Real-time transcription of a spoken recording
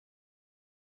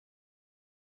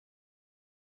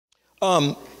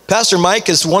Pastor Mike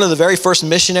is one of the very first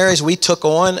missionaries we took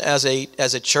on as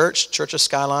a church of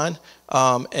Skyline.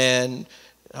 And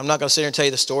I'm not going to sit here and tell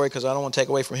you the story because I don't want to take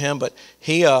away from him, but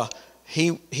he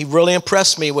really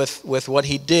impressed me with what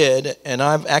he did, and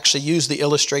I've actually used the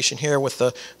illustration here with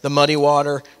the muddy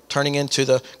water turning into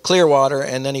the clear water,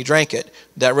 and then he drank it.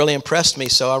 That really impressed me,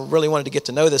 so I really wanted to get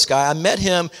to know this guy. I met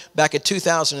him back in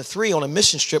 2003 on a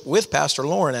mission trip with Pastor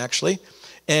Lauren, actually,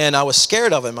 and I was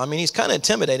scared of him. I mean, he's kind of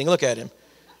intimidating. Look at him.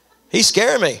 He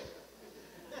scared me.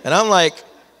 And I'm like,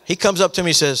 he comes up to me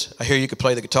and says, "I hear you could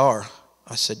play the guitar."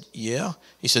 I said, "Yeah."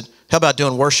 He said, "How about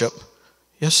doing worship?"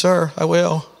 "Yes, sir, I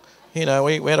will." You know,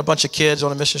 we had a bunch of kids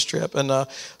on a mission trip. And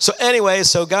so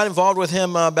got involved with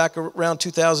him back around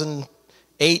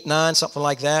 2008, 9, something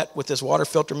like that, with this water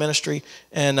filter ministry.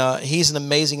 And he's an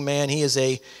amazing man. He is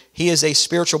a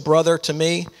spiritual brother to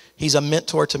me. He's a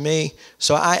mentor to me.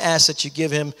 So I ask that you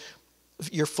give him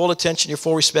your full attention, your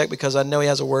full respect, because I know he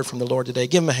has a word from the Lord today.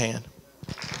 Give him a hand.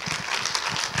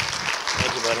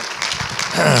 Thank you, buddy.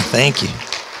 Thank you.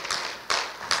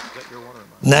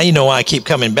 Now you know why I keep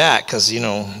coming back, because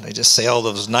they just say all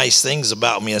those nice things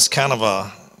about me. It's kind of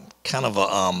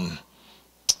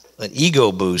an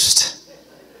ego boost.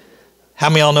 How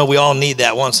many of y'all know we all need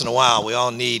that once in a while? We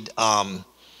all need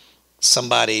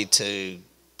somebody to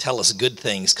tell us good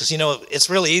things, because it's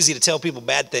really easy to tell people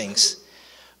bad things.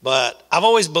 But I've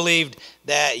always believed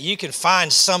that you can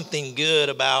find something good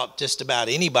about just about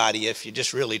anybody if you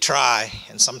just really try.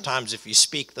 And sometimes if you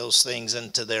speak those things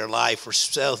into their life or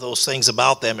say those things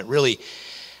about them, it really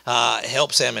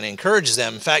helps them and encourages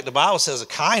them. In fact, the Bible says a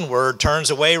kind word turns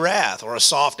away wrath, or a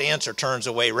soft answer turns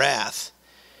away wrath.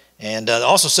 And it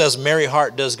also says a merry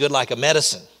heart does good like a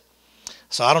medicine.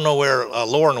 So I don't know where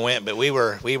Lauren went, but we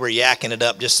were yakking it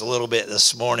up just a little bit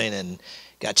this morning and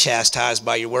got chastised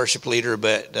by your worship leader,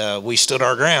 but we stood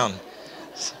our ground.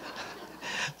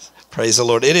 Praise the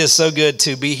Lord. It is so good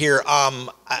to be here.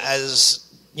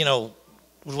 As you know,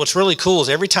 what's really cool is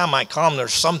every time I come,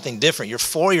 there's something different. Your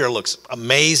foyer looks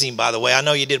amazing, by the way. I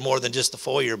know you did more than just the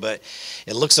foyer, but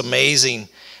it looks amazing.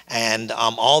 And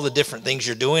all the different things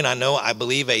you're doing. I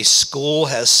believe a school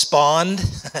has spawned.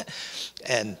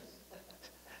 And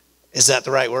is that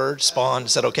the right word? Spawned?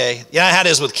 Is that okay? Yeah, how it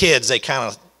is with kids. They kind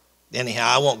of, anyhow,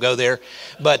 I won't go there.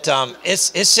 But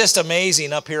it's just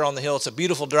amazing up here on the hill. It's a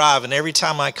beautiful drive, and every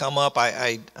time I come up,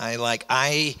 I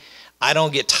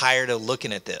don't get tired of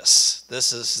looking at this.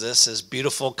 This is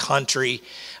beautiful country,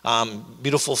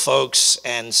 beautiful folks,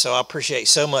 and so I appreciate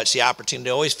so much the opportunity.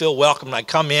 I always feel welcome. I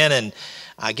come in and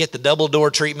I get the double door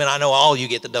treatment. I know all you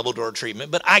get the double door treatment,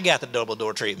 but I got the double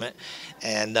door treatment.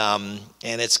 And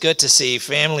it's good to see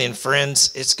family and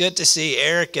friends. It's good to see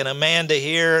Eric and Amanda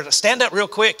here. Stand up real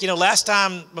quick. Last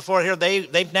time before here,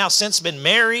 they've now since been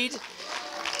married.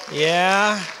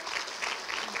 Yeah.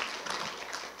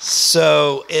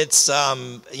 So it's,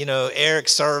 Eric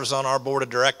serves on our board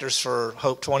of directors for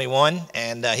Hope 21,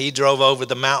 and he drove over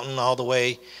the mountain all the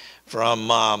way from,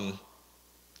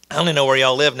 I don't even know where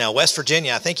y'all live now. West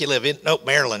Virginia, I think you live in,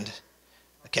 Maryland.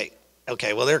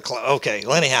 Okay, well, they're close. Okay,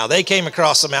 well, anyhow, they came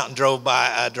across the mountain, drove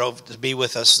to be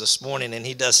with us this morning, and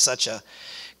he does such a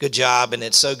good job, and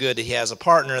it's so good that he has a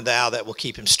partner now that will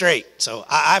keep him straight. So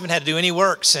I haven't had to do any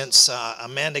work since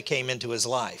Amanda came into his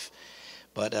life,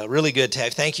 but really good to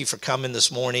have. Thank you for coming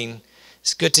this morning.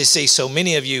 It's good to see so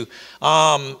many of you.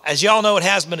 As y'all know, it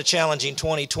has been a challenging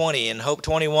 2020, and Hope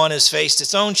 21 has faced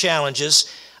its own challenges.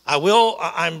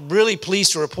 I'm really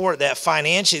pleased to report that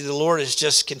financially the Lord has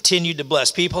just continued to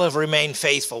bless. People have remained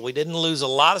faithful. We didn't lose a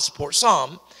lot of support,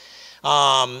 some.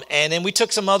 And then we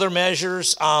took some other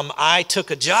measures. I took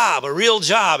a real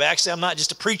job. Actually, I'm not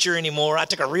just a preacher anymore. I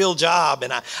took a real job,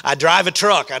 and I drive a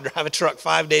truck. I drive a truck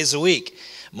 5 days a week,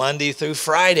 Monday through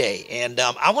Friday. And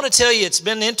I want to tell you, it's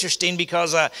been interesting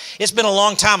because it's been a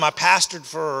long time. I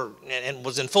pastored and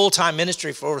was in full-time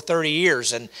ministry for over 30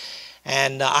 years.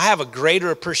 And I have a greater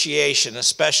appreciation,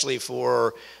 especially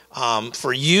for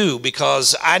you,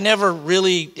 because I never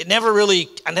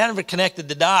connected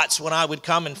the dots when I would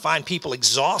come and find people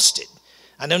exhausted.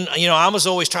 And then, I was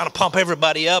always trying to pump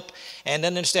everybody up and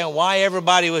didn't understand why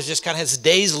everybody was just kind of has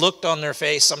dazed look on their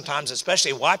face sometimes,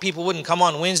 especially why people wouldn't come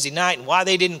on Wednesday night and why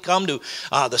they didn't come to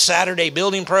the Saturday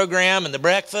building program and the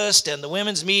breakfast and the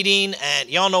women's meeting, and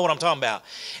y'all know what I'm talking about.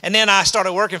 And then I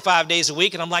started working 5 days a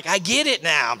week, and I'm like, I get it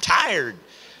now. I'm tired.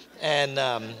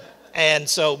 And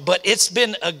so, but it's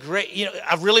been a great,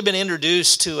 I've really been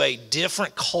introduced to a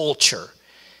different culture.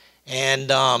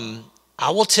 And I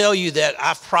will tell you that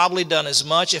I've probably done as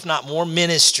much, if not more,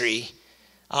 ministry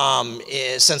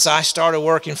since I started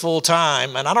working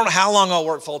full-time. And I don't know how long I'll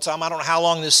work full-time. I don't know how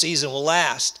long this season will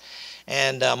last.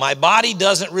 And my body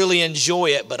doesn't really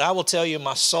enjoy it, but I will tell you,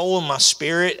 my soul and my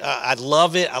spirit, I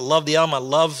love it. I love the element. I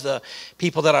love the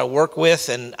people that I work with,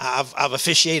 and I've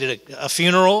officiated a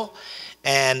funeral,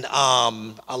 and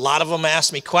a lot of them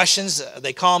ask me questions.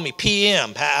 They call me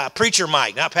PM, Preacher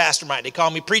Mike, not Pastor Mike. They call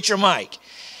me Preacher Mike.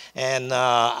 And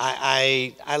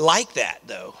I like that,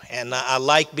 though, and I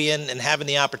like being and having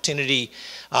the opportunity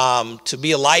to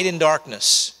be a light in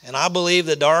darkness. And I believe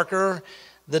the darker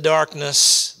the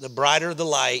darkness, the brighter the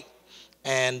light,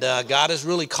 and God is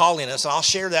really calling us. I'll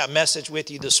share that message with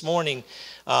you this morning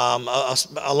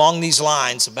along these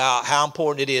lines about how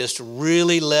important it is to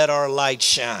really let our light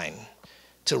shine,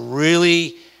 to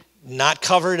really not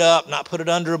cover it up, not put it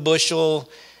under a bushel,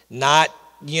 not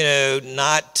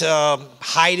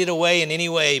hide it away in any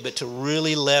way, but to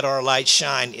really let our light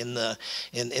shine in the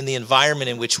environment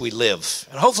in which we live.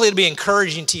 And hopefully it'll be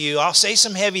encouraging to you. I'll say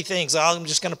some heavy things. I'm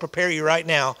just going to prepare you right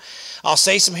now. I'll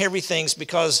say some heavy things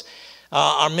because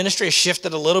our ministry has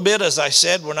shifted a little bit. As I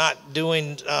said, we're not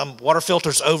doing water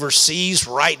filters overseas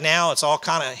right now. It's all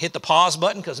kind of hit the pause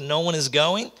button because no one is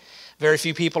going. Very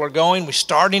few people are going. We're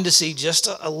starting to see just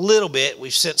a little bit.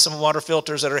 We've sent some water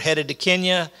filters that are headed to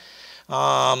Kenya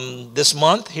this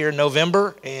month here in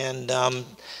November, and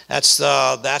that's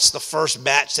the first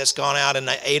batch that's gone out in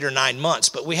 8 or 9 months.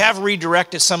 But we have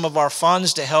redirected some of our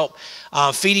funds to help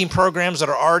feeding programs that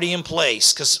are already in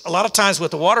place, because a lot of times with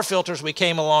the water filters we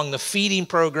came along the feeding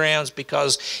programs,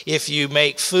 because if you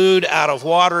make food out of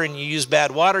water and you use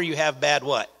bad water, you have bad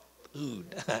what?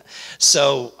 Food.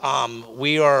 So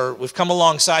we've come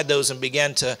alongside those and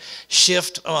began to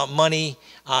shift money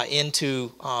into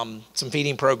some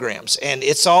feeding programs, and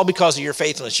it's all because of your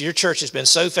faithfulness. Your church has been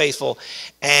so faithful,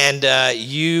 and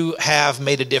you have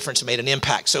made a difference, made an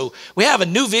impact. So we have a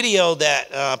new video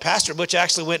that Pastor Butch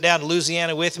actually went down to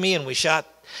Louisiana with me, and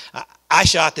I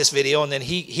shot this video, and then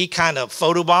he kind of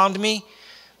photobombed me.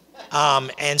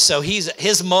 And so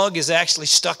his mug is actually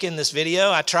stuck in this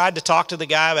video. I tried to talk to the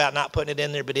guy about not putting it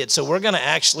in there, but it. So we're going to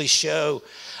actually show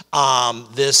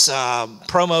this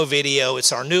promo video.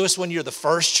 It's our newest one. You're the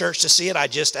first church to see it. I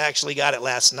just actually got it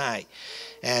last night.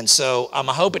 And so I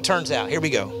hope it turns out. Here we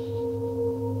go.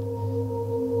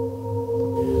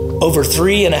 Over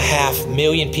 3.5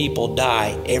 million people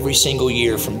die every single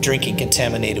year from drinking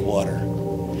contaminated water.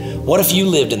 What if you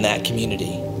lived in that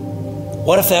community?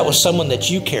 What if that was someone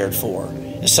that you cared for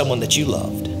and someone that you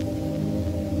loved?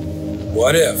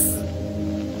 What if?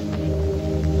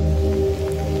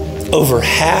 Over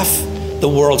half the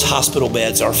world's hospital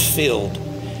beds are filled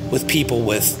with people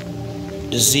with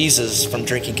diseases from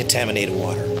drinking contaminated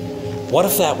water. What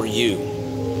if that were you?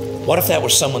 What if that were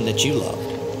someone that you loved?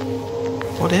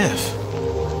 What if?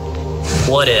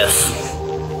 What if?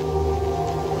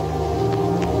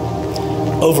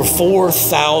 Over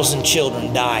 4,000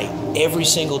 children die every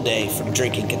single day from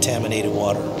drinking contaminated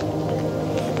water.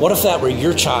 What if that were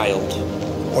your child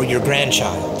or your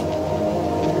grandchild?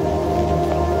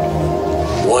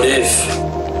 What if?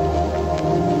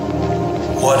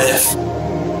 What if?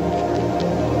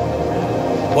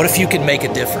 What if you could make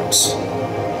a difference?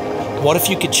 What if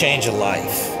you could change a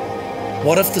life?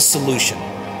 What if the solution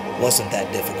wasn't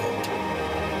that difficult?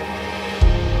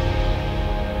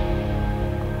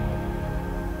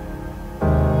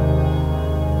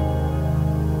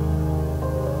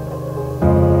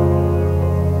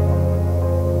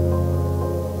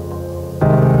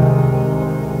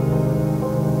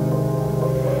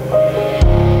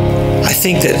 I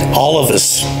think that all of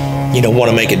us, want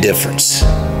to make a difference.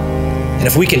 And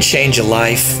if we can change a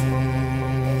life,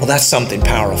 well, that's something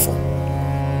powerful.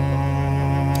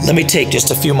 Let me take just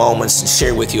a few moments and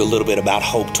share with you a little bit about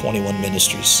Hope 21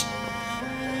 Ministries.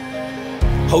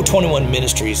 Hope 21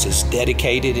 Ministries is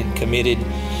dedicated and committed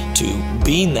to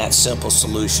being that simple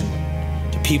solution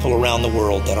to people around the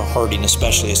world that are hurting,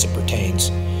 especially as it pertains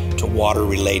to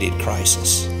water-related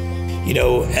crisis.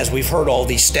 As we've heard all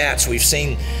these stats, we've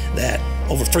seen that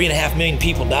over 3.5 million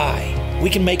people die. We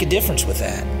can make a difference with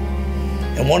that.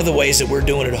 And one of the ways that we're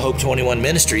doing it at Hope 21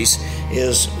 Ministries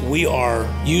is we are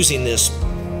using this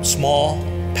small,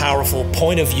 powerful,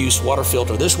 point-of-use water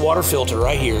filter. This water filter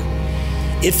right here,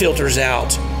 it filters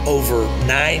out over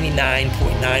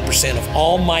 99.9% of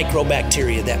all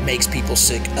microbacteria that makes people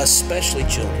sick, especially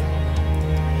children.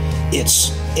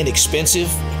 It's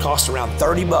inexpensive. It costs around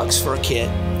 $30 for a kit.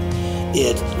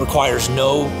 It requires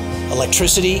no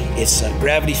electricity. It's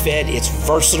gravity fed. It's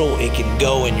versatile. It can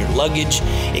go in your luggage.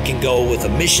 It can go with a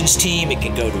missions team. It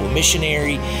can go to a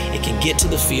missionary. It can get to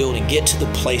the field and get to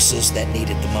the places that need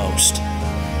it the most.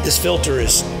 This filter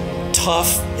is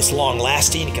tough. It's long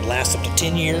lasting. It can last up to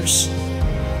 10 years.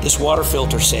 This water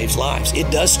filter saves lives. It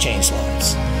does change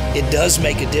lives. it does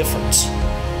make a difference.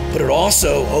 But it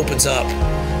also opens up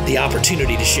the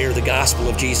opportunity to share the gospel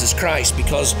of Jesus Christ,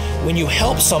 because when you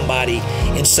help somebody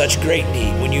in such great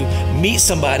need, when you meet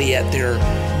somebody at their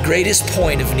greatest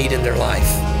point of need in their life,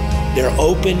 they're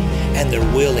open and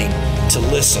they're willing to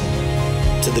listen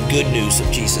to the good news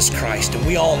of Jesus Christ. And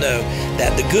we all know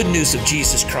that the good news of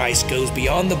Jesus Christ goes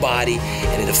beyond the body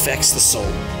and it affects the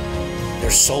soul.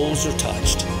 Their souls are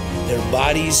touched. Their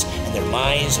bodies and their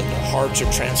minds and their hearts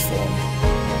are transformed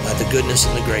by the goodness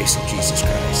and the grace of Jesus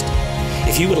Christ.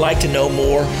 If you would like to know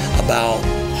more about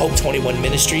Hope 21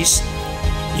 Ministries,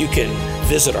 you can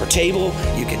visit our table,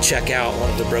 you can check out one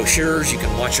of the brochures, you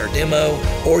can watch our demo,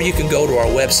 or you can go to our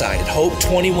website at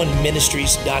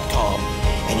hope21ministries.com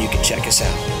and you can check us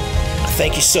out. I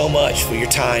thank you so much for your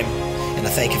time, and I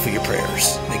thank you for your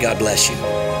prayers. May God bless you.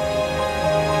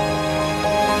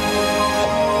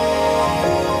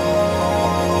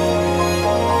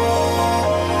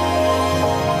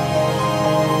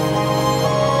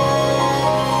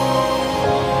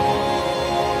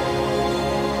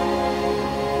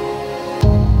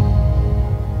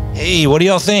 Hey, what do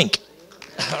y'all think?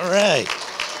 All right.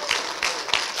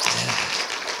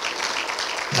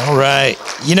 All right.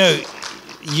 You know,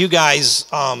 you guys,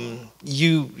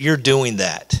 you're doing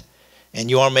that, and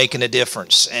you are making a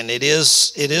difference. And it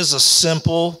is a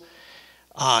simple,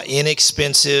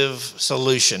 inexpensive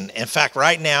solution. In fact,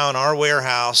 right now in our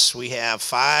warehouse, we have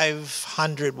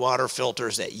 500 water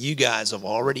filters that you guys have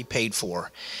already paid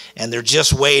for, and they're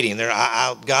just waiting.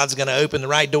 God's going to open the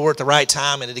right door at the right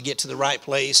time, and it'll get to the right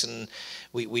place, and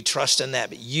we trust in that.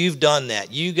 But you've done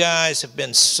that. You guys have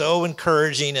been so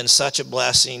encouraging and such a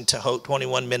blessing to Hope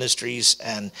 21 Ministries.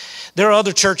 And there are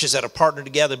other churches that have partnered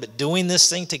together, but doing this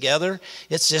thing together,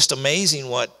 it's just amazing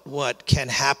what can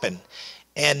happen.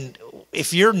 And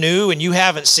if you're new and you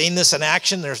haven't seen this in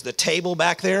action, there's the table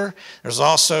back there. There's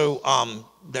also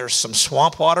there's some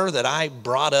swamp water that I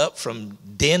brought up from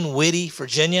Dinwiddie,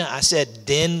 Virginia. I said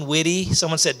Dinwiddie.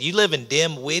 Someone said, "You live in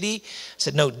Dinwiddie?" I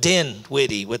said, "No,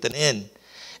 Dinwiddie with an N."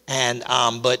 And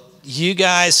but you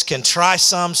guys can try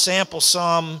some, sample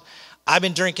some. I've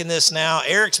been drinking this now.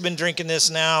 Eric's been drinking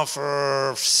this now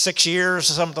for 6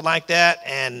 years or something like that,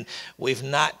 and we've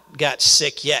not got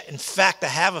sick yet. In fact, I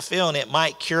have a feeling it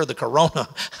might cure the corona.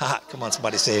 Come on,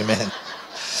 somebody say amen.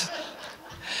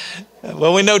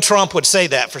 Well, we know Trump would say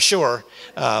that for sure,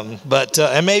 but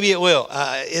and maybe it will.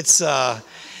 It's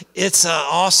an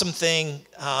awesome thing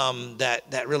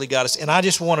that really got us. And I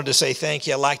just wanted to say thank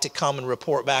you. I like to come and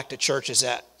report back to churches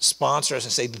that sponsor us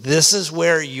and say, this is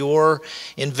where your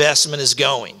investment is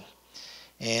going.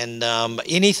 And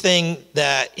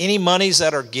any monies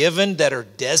that are given that are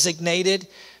designated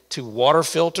to water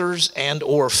filters and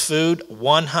or food,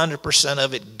 100%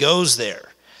 of it goes there.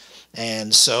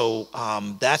 And so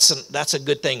that's a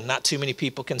good thing. Not too many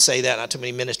people can say that. Not too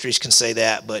many ministries can say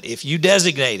that. But if you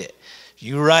designate it,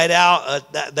 you write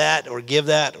out that or give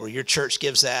that, or your church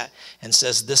gives that and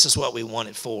says, this is what we want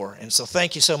it for. And so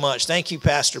thank you so much. Thank you,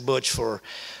 Pastor Butch, for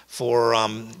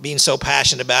being so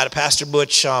passionate about it. Pastor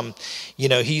Butch,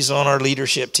 he's on our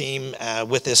leadership team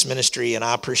with this ministry, and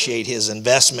I appreciate his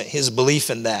investment, his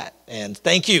belief in that. And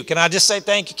thank you. Can I just say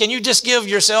thank you? Can you just give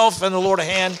yourself and the Lord a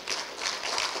hand?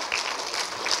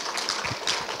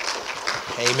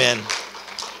 Amen.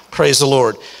 Praise the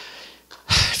Lord.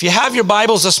 If you have your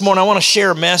Bibles this morning, I want to share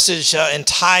a message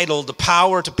entitled "The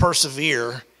Power to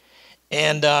Persevere,"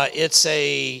 and it's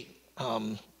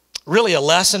really a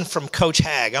lesson from Coach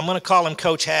Hag. I'm going to call him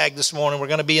Coach Hag this morning. We're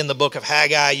going to be in the book of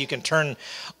Haggai. You can turn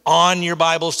on your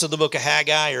Bibles to the book of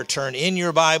Haggai, or turn in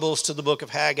your Bibles to the book of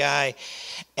Haggai,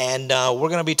 and we're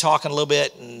going to be talking a little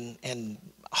bit and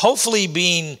hopefully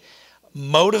being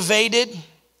motivated.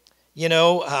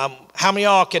 How many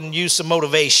of y'all can use some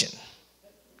motivation?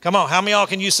 Come on, how many of y'all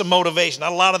can use some motivation?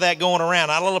 Not a lot of that going around.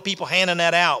 Not a lot of people handing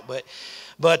that out, but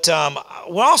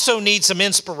we also need some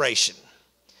inspiration.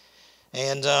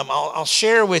 And I'll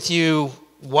share with you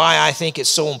why I think it's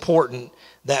so important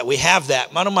that we have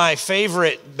that. One of my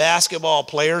favorite basketball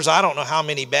players, I don't know how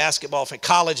many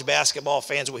college basketball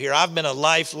fans were here. I've been a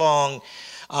lifelong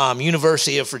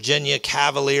University of Virginia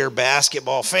Cavalier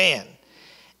basketball fan.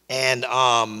 And,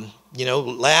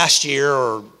 last year,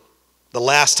 or the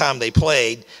last time they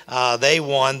played, they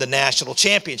won the national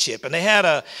championship. And they had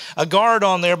a guard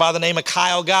on there by the name of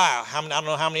Kyle Guy. I don't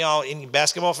know how many of y'all, any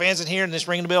basketball fans in here, and this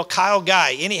ringing the bell? Kyle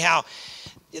Guy. Anyhow,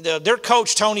 their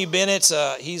coach, Tony Bennett's,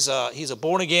 he's a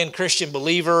born-again Christian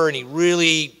believer, and he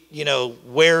really,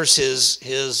 wears his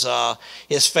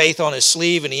faith on his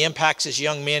sleeve, and he impacts his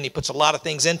young men. He puts a lot of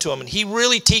things into them, and he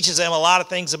really teaches them a lot of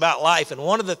things about life. And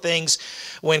one of the things,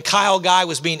 when Kyle Guy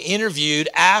was being interviewed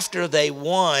after they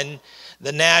won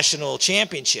the national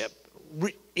championship,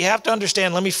 you have to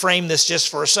understand, let me frame this just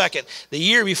for a second. The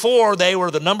year before, they were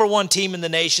the number one team in the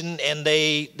nation, and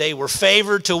they were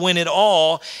favored to win it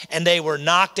all, and they were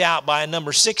knocked out by a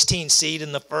number 16 seed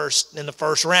in the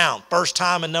first round. First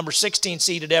time a number 16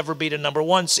 seed had ever beat a number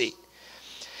 1 seed.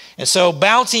 And so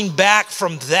bouncing back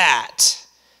from that,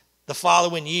 the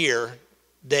following year,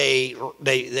 they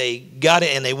got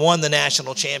it and they won the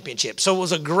national championship. So it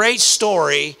was a great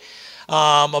story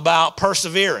about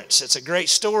perseverance. It's a great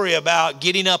story about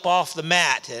getting up off the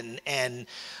mat and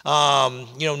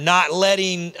not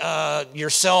letting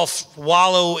yourself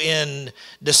wallow in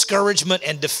discouragement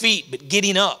and defeat, but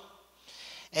getting up.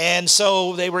 And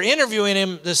so they were interviewing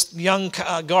him, this young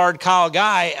guard Kyle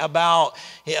Guy, about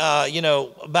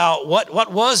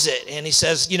what was it? And he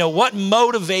says, what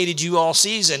motivated you all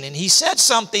season? And he said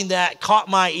something that caught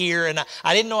my ear, and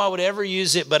I didn't know I would ever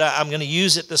use it, but I'm going to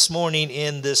use it this morning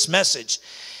in this message.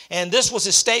 And this was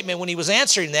his statement when he was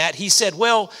answering that. He said,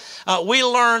 we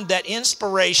learned that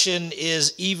inspiration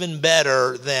is even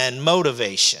better than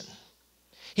motivation.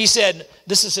 He said,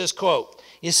 this is his quote.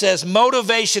 It says,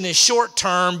 motivation is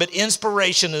short-term, but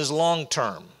inspiration is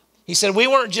long-term. He said, we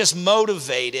weren't just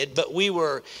motivated, but we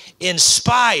were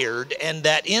inspired, and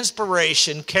that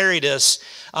inspiration carried us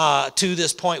to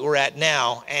this point we're at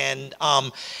now. And,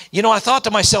 I thought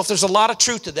to myself, there's a lot of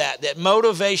truth to that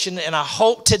motivation, and I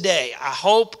hope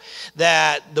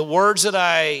that the words that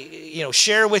I,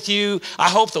 share with you, I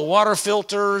hope the water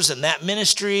filters and that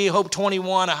ministry, Hope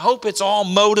 21, I hope it's all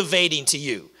motivating to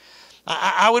you.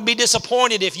 I would be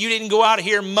disappointed if you didn't go out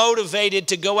here motivated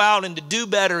to go out and to do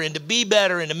better and to be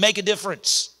better and to make a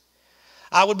difference.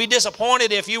 I would be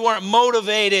disappointed if you weren't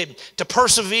motivated to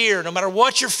persevere no matter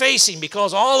what you're facing,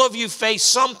 because all of you face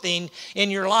something in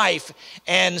your life,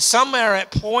 and some are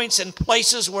at points and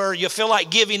places where you feel like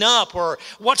giving up, or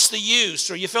what's the use,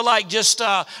 or you feel like just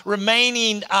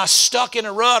remaining stuck in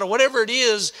a rut, or whatever it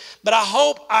is. But I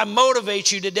hope I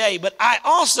motivate you today. But I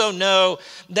also know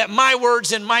that my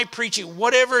words and my preaching,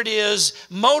 whatever it is,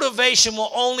 motivation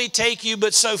will only take you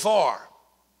but so far.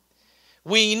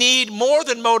 We need more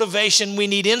than motivation, we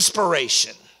need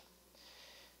inspiration.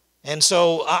 And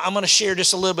so I'm going to share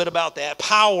just a little bit about that,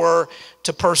 power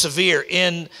to persevere.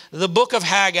 In the book of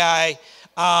Haggai,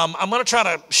 I'm going to try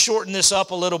to shorten this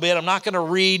up a little bit. I'm not going to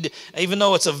read, even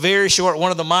though it's a very short, one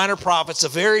of the minor prophets, a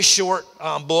very short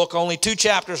book, only 2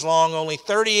 chapters long, only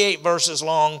 38 verses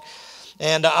long.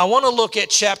 And I want to look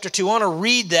at chapter 2. I want to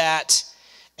read that.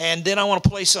 And then I want to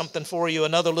play something for you,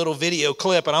 another little video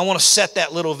clip. And I want to set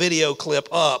that little video clip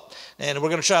up. And we're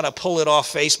going to try to pull it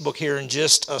off Facebook here in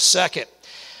just a second.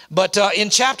 But in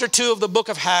chapter 2 of the book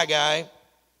of Haggai,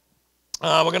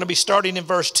 we're going to be starting in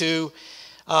verse 2.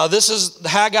 This is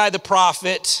Haggai the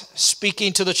prophet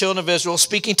speaking to the children of Israel,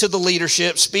 speaking to the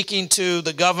leadership, speaking to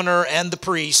the governor and the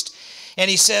priest.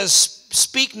 And he says,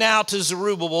 speak now to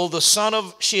Zerubbabel, the son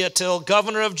of Shealtiel,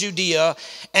 governor of Judea,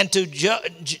 and to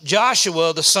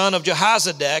Joshua, the son of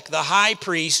Jehozadak, the high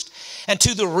priest, and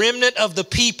to the remnant of the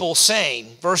people, saying,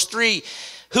 verse 3,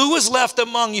 who was left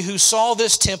among you who saw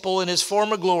this temple in its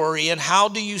former glory, and how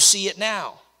do you see it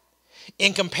now?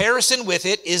 In comparison with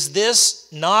it, is this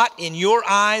not in your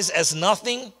eyes as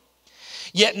nothing?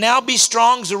 Yet now be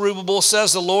strong, Zerubbabel,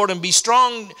 says the Lord, and be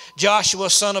strong, Joshua,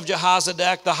 son of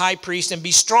Jehozadak, the high priest, and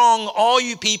be strong, all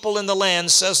you people in the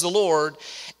land, says the Lord,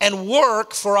 and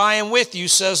work, for I am with you,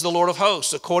 says the Lord of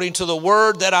hosts, according to the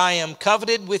word that I am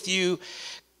covenanted with you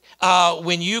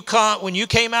when you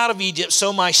came out of Egypt.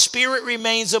 So my spirit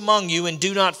remains among you, and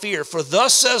do not fear. For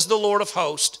thus says the Lord of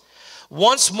hosts,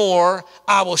 once more,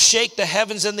 I will shake the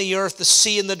heavens and the earth, the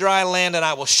sea and the dry land, and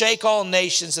I will shake all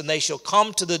nations, and they shall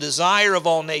come to the desire of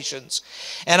all nations.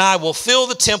 And I will fill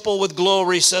the temple with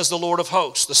glory, says the Lord of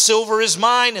hosts. The silver is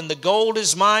mine, and the gold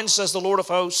is mine, says the Lord of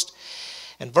hosts.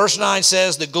 And verse 9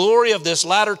 says, the glory of this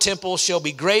latter temple shall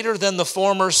be greater than the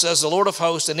former, says the Lord of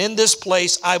hosts. And in this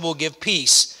place I will give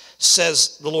peace,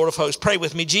 says the Lord of hosts. Pray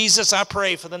with me. Jesus, I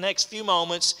pray for the next few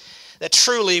moments that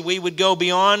truly we would go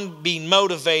beyond being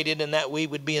motivated and that we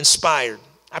would be inspired.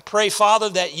 I pray, Father,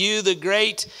 that you, the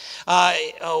great,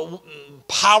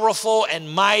 powerful,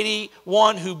 and mighty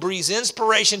one who breathes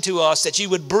inspiration to us, that you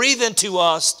would breathe into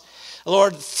us,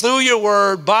 Lord, through your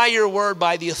word, by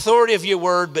the authority of your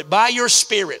word, but by your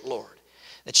Spirit, Lord,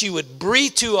 that you would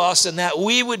breathe to us and that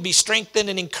we would be strengthened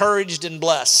and encouraged and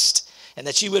blessed. and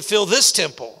that you would fill this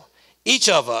temple, each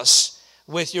of us,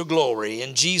 with your glory.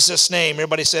 In Jesus' name,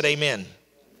 everybody said amen.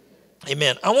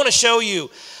 Amen. I want to show you,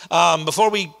 before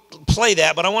we play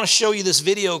that, but I want to show you this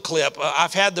video clip.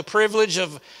 I've had the privilege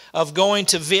of going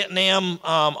to Vietnam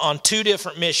on 2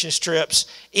 different mission trips.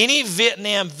 Any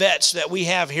Vietnam vets that we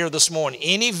have here this morning,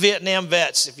 any Vietnam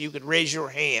vets, if you could raise your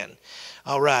hand.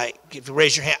 All right, if you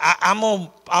raise your hand. I'm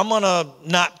gonna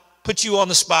not put you on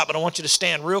the spot, but I want you to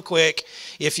stand real quick,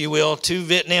 if you will. 2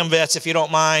 Vietnam vets, if you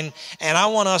don't mind. And I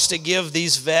want us to give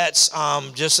these vets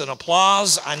just an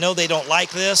applause. I know they don't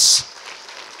like this.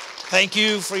 Thank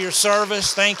you for your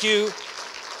service. Thank you.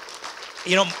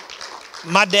 You know,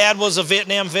 my dad was a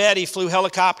Vietnam vet. He flew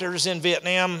helicopters in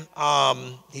Vietnam.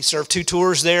 He served 2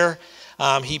 tours there.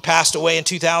 He passed away in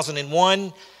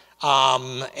 2001.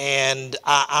 And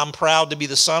I'm proud to be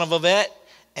the son of a vet.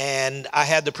 And I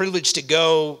had the privilege to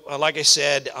go, like I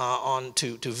said, on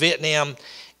to Vietnam.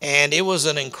 And it was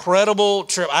an incredible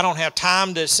trip. I don't have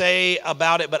time to say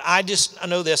about it, but I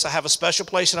know this. I have a special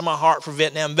place in my heart for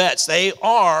Vietnam vets. They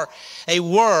were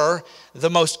the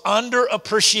most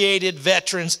underappreciated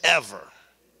veterans ever.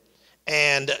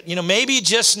 And, you know, maybe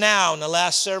just now in the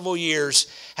last several years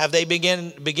have they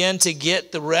begun to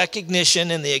get the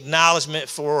recognition and the acknowledgement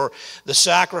for the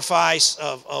sacrifice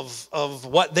of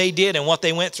what they did and what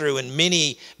they went through. And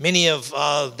many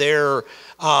of their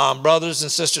brothers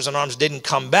and sisters in arms didn't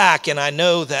come back. And I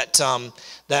know that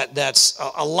that's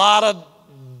a lot of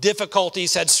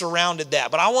difficulties had surrounded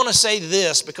that. But I want to say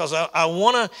this because I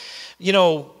want to, you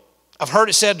know, I've heard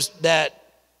it said that,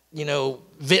 you know,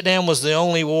 Vietnam was the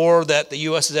only war that the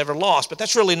U.S. has ever lost, but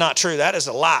that's really not true. That is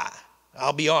a lie.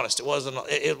 I'll be honest. It was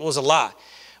a lie.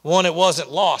 One, it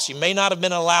wasn't lost. You may not have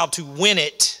been allowed to win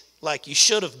it like you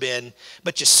should have been,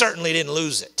 but you certainly didn't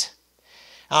lose it.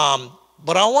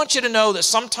 But I want you to know that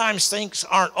sometimes things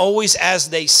aren't always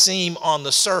as they seem on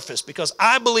the surface, because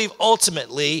I believe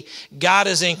ultimately God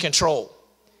is in control.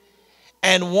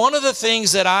 And one of the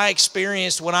things that I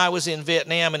experienced when I was in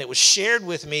Vietnam, and it was shared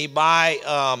with me by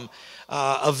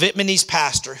a Vietnamese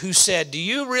pastor who said, do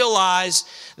you realize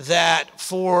that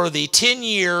for the 10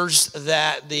 years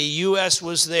that the U.S.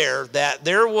 was there, that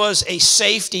there was a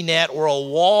safety net or a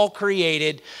wall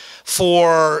created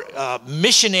for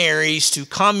missionaries to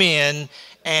come in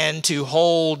and to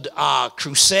hold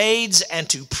crusades and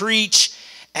to preach,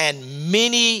 and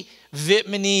many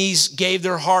Vietnamese gave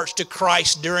their hearts to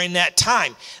Christ during that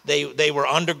time. They were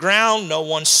underground. No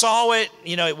one saw it.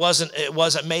 You know, it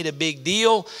wasn't made a big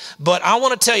deal. But I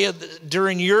want to tell you,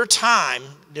 during your time,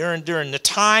 during the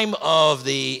time of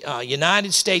the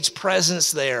United States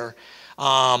presence there,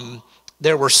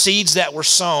 there were seeds that were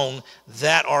sown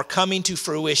that are coming to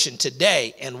fruition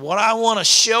today. And what I want to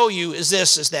show you is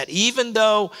this: is that even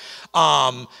though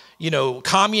you know,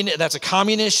 that's a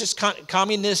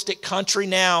communistic country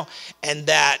now, and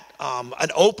that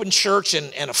an open church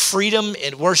and a freedom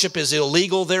in worship is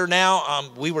illegal there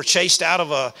now. We were chased out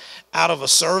of a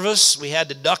service. We had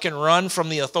to duck and run from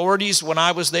the authorities when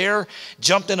I was there.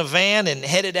 Jumped in a van and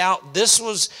headed out. This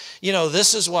was, you know,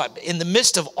 this is what, in the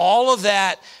midst of all of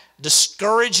that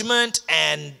discouragement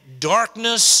and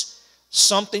darkness,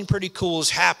 something pretty cool has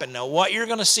happened. Now, what you're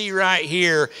going to see right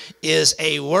here is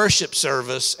a worship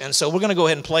service, and so we're going to go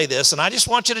ahead and play this, and I just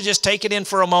want you to just take it in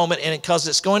for a moment, and because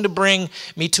it's going to bring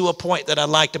me to a point that I'd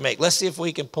like to make. Let's see if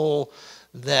we can pull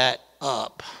that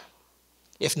up.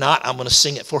 If not, I'm going to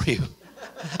sing it for you.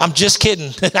 I'm just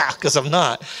kidding, because I'm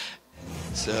not.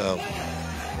 So,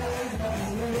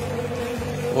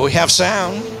 well, we have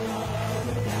sound.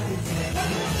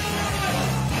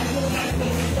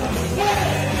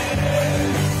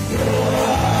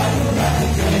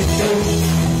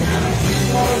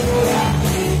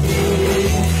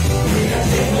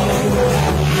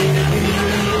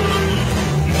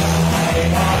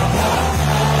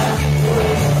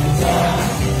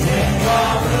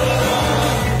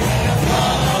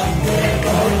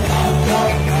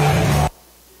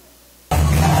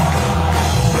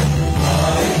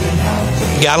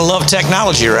 You gotta love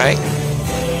technology, right?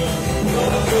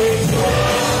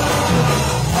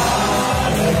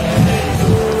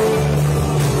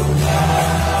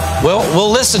 Well,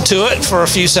 we'll listen to it for a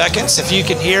few seconds. If you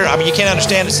can hear, I mean, you can't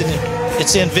understand, it's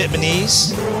in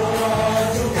Vietnamese.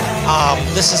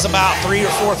 This is about 3,000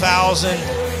 or 4,000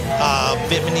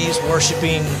 Vietnamese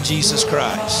worshiping Jesus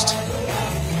Christ.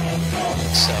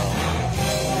 So.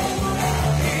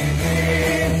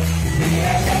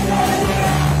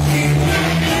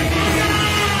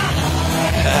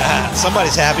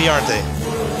 Somebody's happy, aren't they?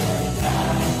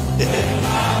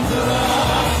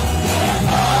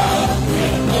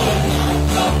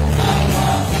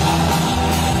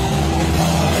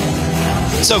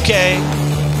 It's okay.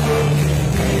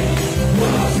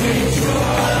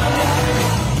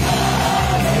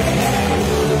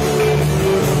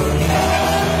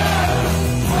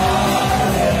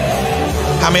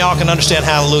 How many of y'all can understand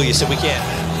hallelujah? So we can't.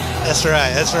 That's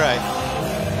right. That's right.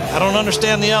 I don't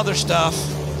understand the other stuff.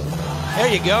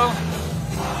 There you go.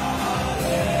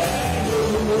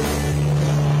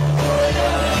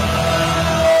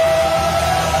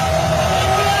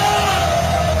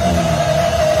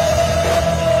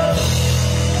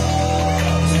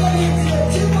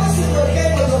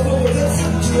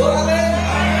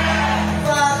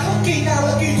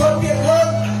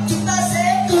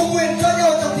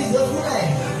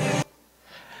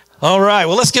 All right,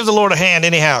 well, let's give the Lord a hand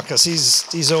anyhow, because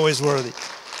he's always worthy.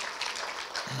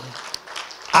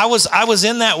 I was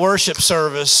in that worship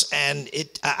service, and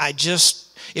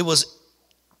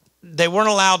they weren't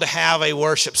allowed to have a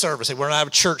worship service. They weren't allowed to have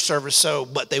a church service,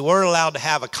 but they were allowed to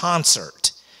have a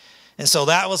concert. And so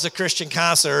that was a Christian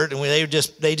concert, and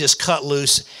they just cut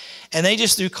loose. And they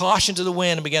just threw caution to the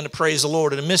wind and began to praise the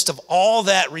Lord. In the midst of all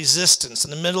that resistance,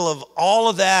 in the middle of all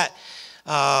of that,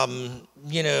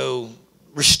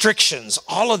 restrictions,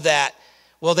 all of that,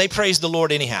 well, they praised the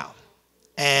Lord anyhow.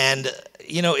 And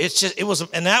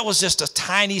that was just a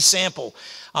tiny sample.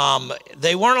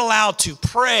 They weren't allowed to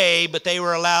pray, but they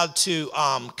were allowed to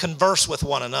converse with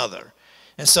one another.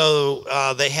 And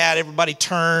so they had everybody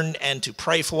turn and to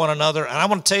pray for one another. And I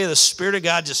want to tell you, the Spirit of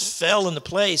God just fell into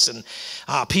place, and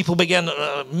people began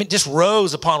to, just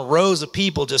rows upon rows of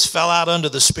people just fell out under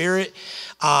the Spirit.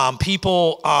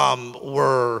 People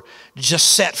were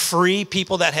just set free.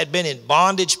 People that had been in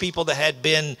bondage, people that had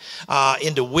been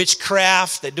into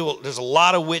witchcraft. There's a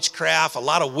lot of witchcraft, a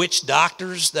lot of witch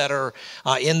doctors that are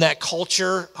in that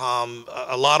culture.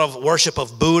 A lot of worship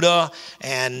of Buddha,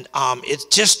 and it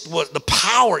just was the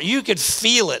power. You could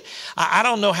feel it. I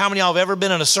don't know how many of y'all have ever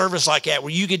been in a service like that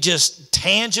where you could just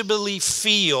tangibly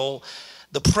feel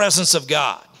the presence of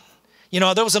God. You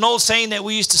know, there was an old saying that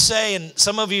we used to say, and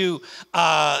some of you,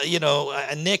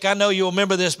 Nick, I know you'll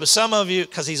remember this, but some of you,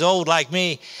 because he's old like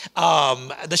me,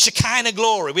 the Shekinah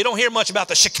glory. We don't hear much about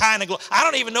the Shekinah glory. I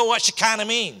don't even know what Shekinah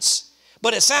means,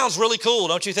 but it sounds really cool,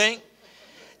 don't you think?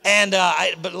 And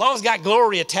but as long as it's got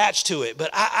glory attached to it.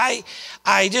 But I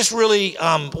just really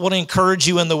want to encourage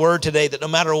you in the Word today that no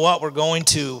matter what we're going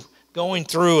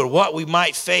through or what we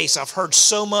might face. I've heard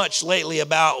so much lately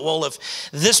about, well,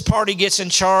 if this party gets in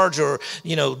charge, or,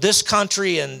 this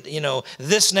country and,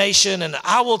 this nation. And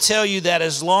I will tell you that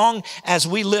as long as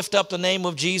we lift up the name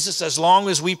of Jesus, as long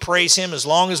as we praise him, as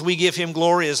long as we give him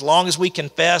glory, as long as we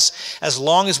confess, as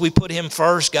long as we put him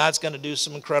first, God's going to do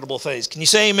some incredible things. Can you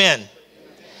say amen?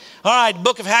 All right,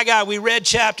 book of Haggai, we read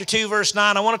chapter 2, verse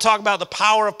 9. I want to talk about the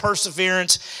power of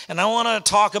perseverance, and I want to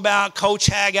talk about Coach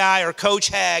Haggai or Coach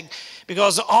Hag,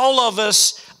 because all of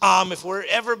us, if we're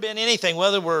ever been anything,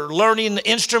 whether we're learning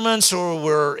instruments or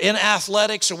we're in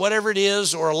athletics or whatever it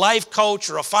is, or a life coach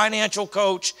or a financial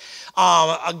coach,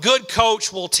 a good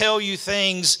coach will tell you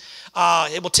things.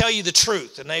 It will tell you the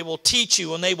truth, and they will teach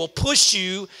you, and they will push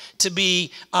you to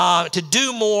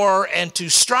do more and to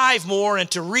strive more and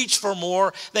to reach for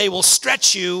more. They will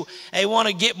stretch you. They want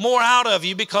to get more out of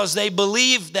you because they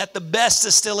believe that the best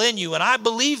is still in you. And I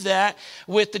believe that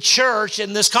with the church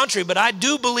in this country, but I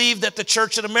do believe that the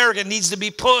church in America needs to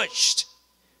be pushed.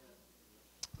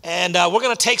 And we're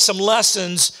going to take some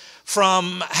lessons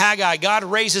from Haggai. God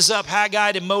raises up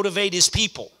Haggai to motivate his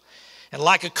people. And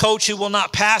like a coach who will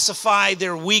not pacify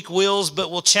their weak wills,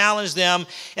 but will challenge them.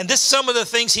 And this is some of the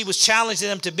things he was challenging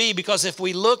them to be, because if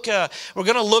we look, we're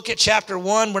going to look at chapter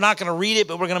 1. We're not going to read it,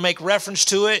 but we're going to make reference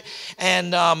to it.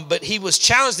 And but he was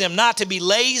challenging them not to be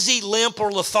lazy, limp,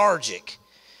 or lethargic.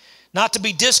 Not to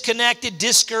be disconnected,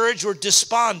 discouraged, or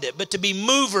despondent, but to be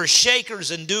movers,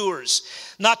 shakers, and doers.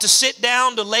 Not to sit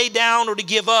down, to lay down, or to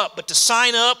give up, but to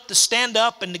sign up, to stand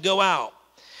up, and to go out.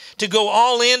 To go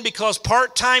all in, because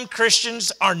part-time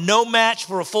Christians are no match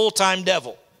for a full-time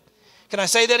devil. Can I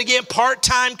say that again?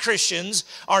 Part-time Christians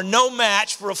are no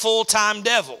match for a full-time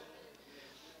devil.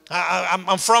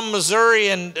 I'm from Missouri,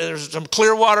 and there's some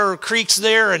Clearwater creeks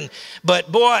there, but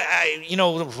boy,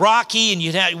 rocky,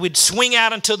 and we'd swing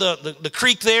out into the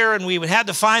creek there, and we would have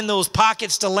to find those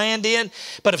pockets to land in.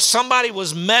 But if somebody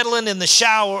was meddling in the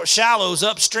shallows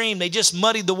upstream, they just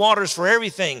muddied the waters for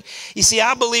everything. You see,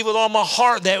 I believe with all my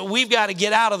heart that we've got to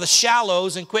get out of the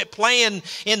shallows and quit playing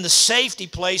in the safety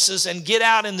places and get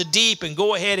out in the deep and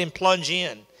go ahead and plunge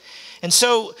in. And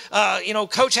so,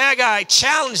 Coach Haggai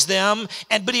challenged them,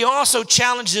 but he also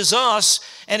challenges us,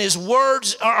 and his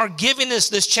words are giving us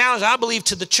this challenge, I believe,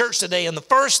 to the church today. And the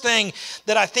first thing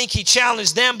that I think he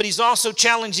challenged them, but he's also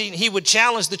he would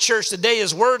challenge the church today,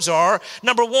 his words are,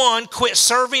 number one, quit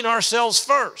serving ourselves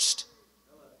first.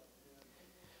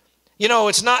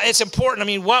 It's important. I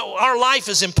mean, our life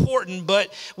is important,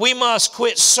 but we must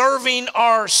quit serving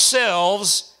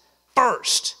ourselves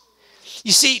first.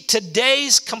 You see,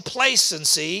 today's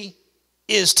complacency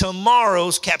is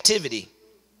tomorrow's captivity.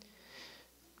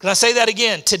 Can I say that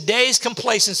again? Today's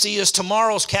complacency is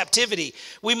tomorrow's captivity.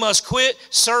 We must quit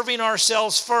serving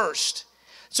ourselves first.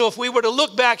 So if we were to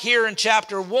look back here in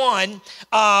chapter 1,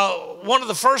 one of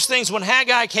the first things when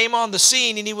Haggai came on the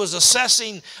scene and he was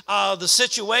assessing the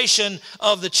situation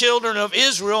of the children of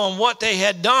Israel and what they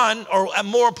had done, or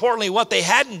more importantly, what they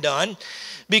hadn't done,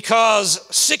 because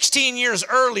 16 years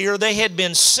earlier they had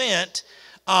been sent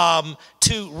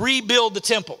to rebuild the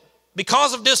temple.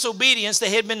 Because of disobedience,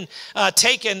 they had been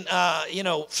taken,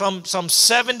 from some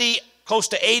 70, close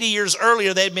to 80 years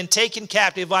earlier, they had been taken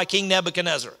captive by King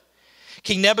Nebuchadnezzar.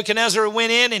 King Nebuchadnezzar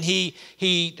went in and he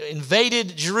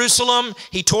invaded Jerusalem.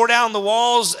 He tore down the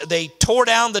walls. They tore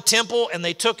down the temple, and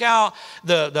they took out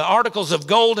the articles of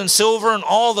gold and silver and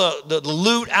all the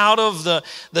loot out of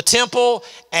the temple.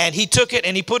 And he took it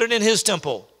and he put it in his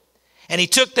temple. And he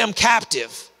took them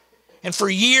captive. And for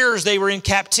years they were in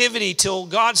captivity till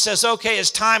God says, okay,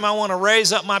 it's time. I want to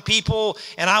raise up my people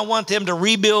and I want them to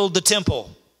rebuild the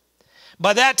temple.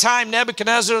 By that time,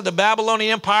 Nebuchadnezzar, the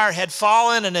Babylonian Empire, had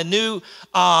fallen, and a new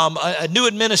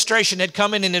administration had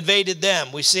come in and invaded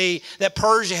them. We see that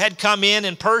Persia had come in,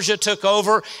 and Persia took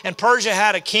over. And Persia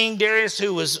had a king, Darius,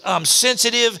 who was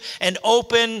sensitive and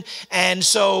open. And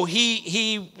so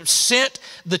he sent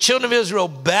the children of Israel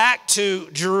back to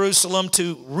Jerusalem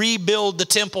to rebuild the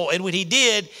temple. And when he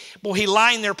did, well, he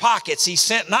lined their pockets. He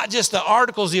sent not just the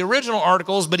articles, the original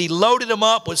articles, but he loaded them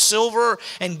up with silver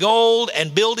and gold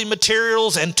and building materials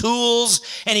and tools,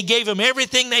 and he gave them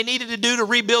everything they needed to do to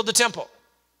rebuild the temple.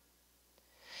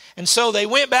 And so they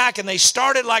went back and they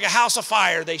started like a house of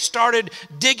fire. They started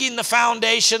digging the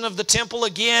foundation of the temple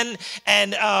again.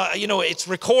 And, it's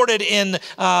recorded in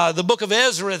the book of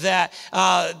Ezra that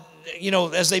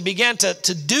as they began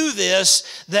to do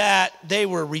this, that they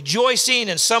were rejoicing,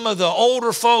 and some of the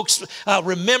older folks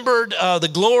remembered the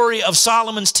glory of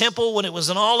Solomon's temple when it was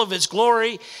in all of its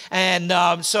glory,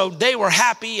 and so they were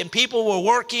happy and people were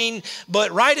working,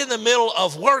 but right in the middle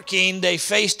of working, they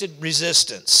faced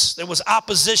resistance. There was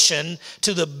opposition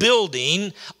to the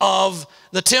building of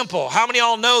the temple. How many of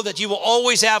y'all know that you will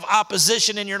always have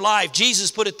opposition in your life?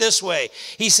 Jesus put it this way.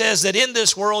 He says that in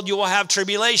this world you will have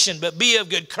tribulation, but be of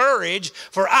good courage,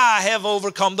 for I have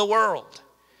overcome the world.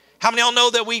 How many of y'all know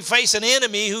that we face an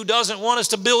enemy who doesn't want us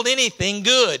to build anything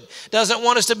good, doesn't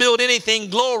want us to build anything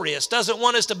glorious, doesn't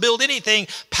want us to build anything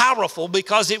powerful,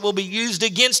 because it will be used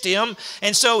against him.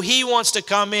 And so he wants to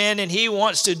come in and he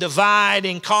wants to divide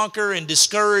and conquer and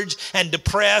discourage and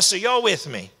depress. Are y'all with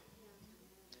me?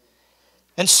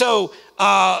 And so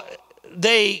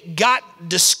they got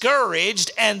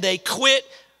discouraged and they quit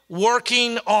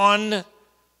working on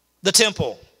the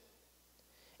temple.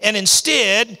 And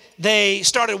instead, they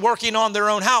started working on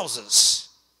their own houses.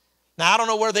 Now, I don't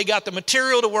know where they got the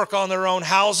material to work on their own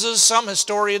houses. Some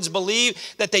historians believe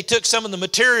that they took some of the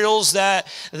materials that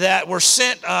were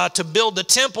sent to build the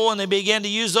temple, and they began to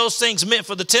use those things meant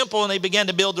for the temple, and they began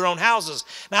to build their own houses.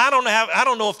 Now, I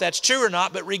don't know if that's true or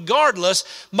not, but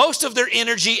regardless, most of their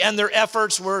energy and their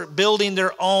efforts were building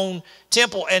their own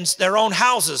temple and their own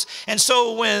houses. And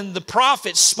so when the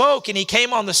prophet spoke and he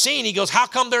came on the scene, he goes, how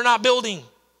come they're not building?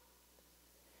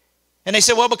 And they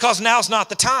said, well, because now's not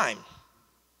the time.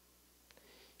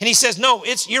 And he says, no,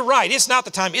 you're right. It's not the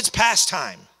time. It's past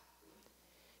time.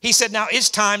 He said, now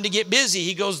it's time to get busy.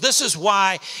 He goes, this is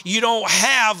why you don't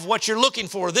have what you're looking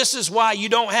for. This is why you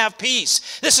don't have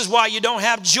peace. This is why you don't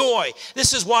have joy.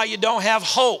 This is why you don't have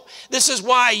hope. This is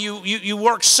why you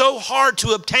work so hard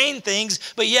to obtain things,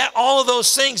 but yet all of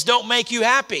those things don't make you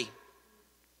happy.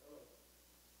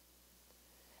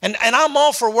 And I'm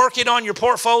all for working on your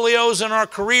portfolios and our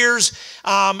careers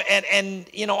and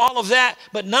all of that.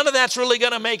 But none of that's really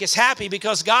going to make us happy,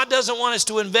 because God doesn't want us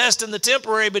to invest in the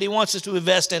temporary, but he wants us to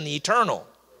invest in the eternal.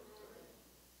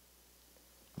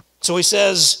 So he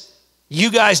says, you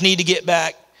guys need to get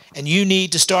back and you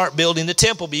need to start building the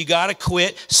temple, but you got to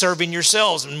quit serving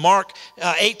yourselves. And Mark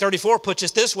 8:34 puts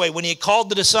it this way. When he had called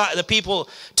the people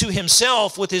to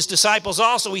himself with his disciples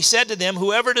also, he said to them,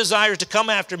 whoever desires to come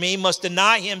after me must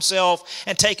deny himself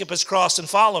and take up his cross and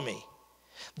follow me.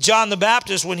 John the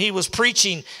Baptist, when he was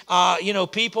preaching,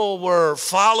 people were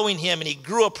following him, and he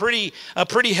grew a pretty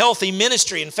healthy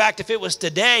ministry. In fact, if it was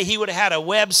today, he would have had a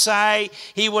website,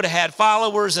 he would have had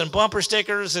followers and bumper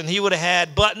stickers, and he would have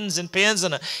had buttons and pins,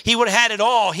 and he would have had it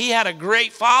all. He had a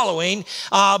great following,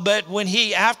 but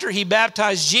after he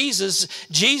baptized Jesus,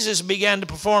 Jesus began to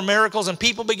perform miracles, and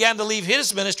people began to leave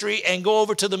his ministry and go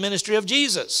over to the ministry of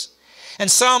Jesus. And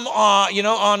some,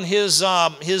 on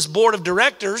his board of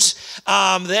directors,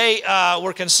 they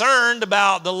were concerned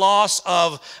about the loss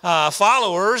of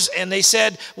followers, and they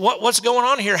said, what's going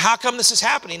on here? How come this is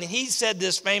happening? And he said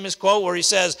this famous quote where he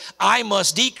says, I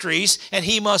must decrease and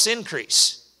he must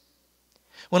increase.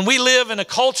 When we live in a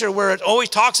culture where it always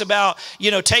talks about,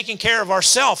 taking care of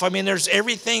ourselves, I mean,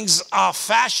 everything's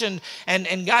fashioned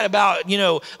and got about,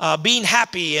 being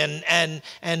happy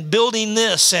and building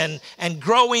this and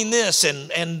growing this,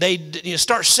 and they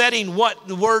start setting what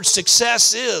the word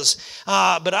success is.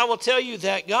 But I will tell you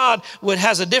that God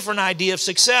has a different idea of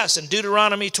success. In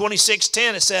Deuteronomy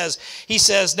 26:10, he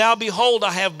says, now behold,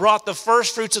 I have brought the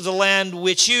first fruits of the land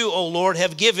which you, O Lord,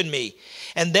 have given me.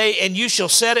 And you shall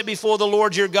set it before the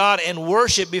Lord your God and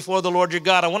worship before the Lord your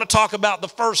God. I want to talk about the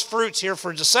first fruits here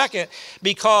for just a second,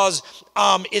 because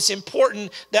it's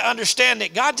important to understand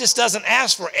that God just doesn't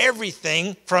ask for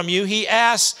everything from you. He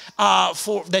asks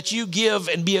for that you give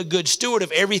and be a good steward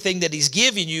of everything that he's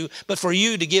given you, but for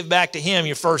you to give back to him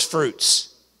your first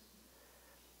fruits.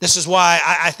 This is why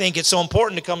I think it's so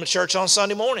important to come to church on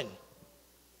Sunday morning.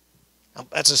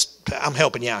 I'm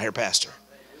helping you out here, Pastor.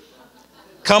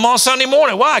 Come on Sunday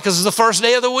morning. Why? Because it's the first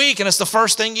day of the week, and it's the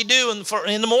first thing you do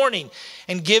in the morning,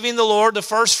 and giving the Lord the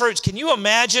first fruits. Can you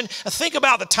imagine? Think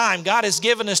about the time. God has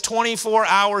given us 24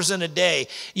 hours in a day.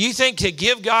 You think to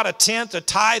give God a tenth, a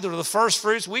tithe, or the first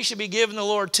fruits, we should be giving the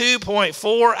Lord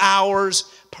 2.4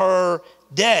 hours per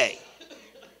day.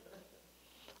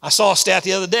 I saw a stat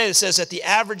the other day that says that the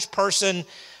average person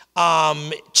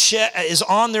is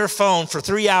on their phone for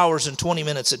 3 hours and 20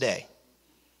 minutes a day.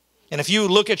 And if you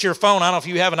look at your phone, I don't know if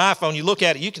you have an iPhone, you look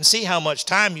at it, you can see how much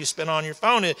time you spend on your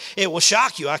phone. It will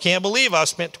shock you. I can't believe I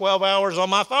spent 12 hours on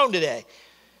my phone today.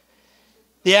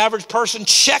 The average person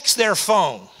checks their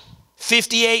phone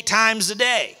 58 times a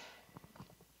day.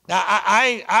 Now,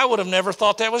 I would have never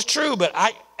thought that was true, but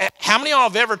how many of y'all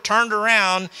have ever turned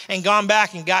around and gone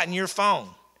back and gotten your phone?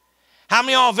 How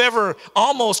many of y'all have ever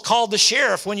almost called the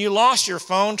sheriff when you lost your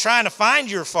phone, trying to find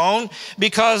your phone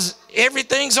because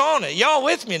everything's on it? Y'all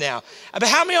with me now? But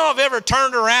how many of y'all have ever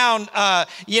turned around,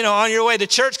 on your way to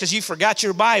church because you forgot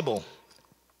your Bible?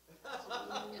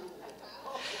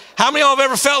 How many of y'all have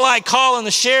ever felt like calling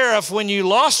the sheriff when you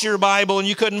lost your Bible and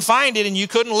you couldn't find it and you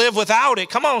couldn't live without it?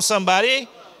 Come on, somebody.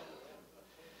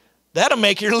 That'll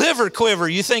make your liver quiver.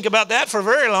 You think about that for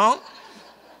very long.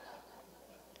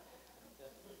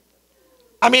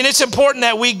 I mean, it's important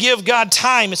that we give God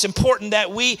time. It's important that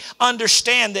we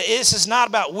understand that this is not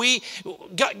about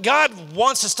God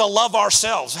wants us to love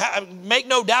ourselves. Make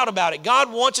no doubt about it.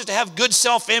 God wants us to have good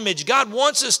self-image. God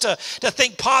wants us to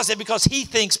think positive because he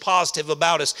thinks positive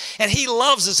about us. And he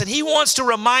loves us. And he wants to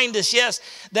remind us, yes,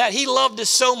 that he loved us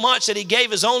so much that he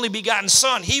gave his only begotten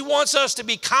son. He wants us to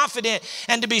be confident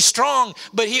and to be strong,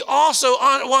 but he also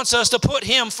wants us to put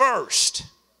him first.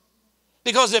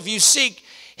 Because if you seek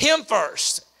him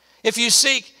first, if you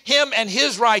seek him and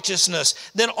his righteousness,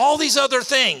 then all these other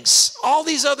things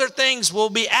will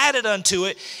be added unto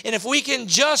it. And if we can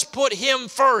just put him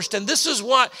first, and this is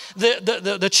what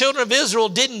the children of Israel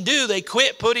didn't do. They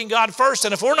quit putting God first.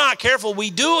 And if we're not careful, we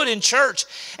do it in church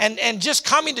and just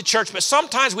coming to church. But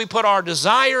sometimes we put our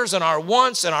desires and our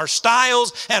wants and our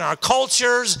styles and our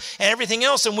cultures and everything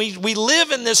else. And we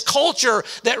live in this culture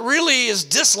that really is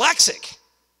dyslexic.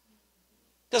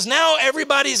 Because now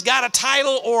everybody's got a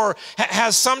title or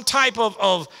has some type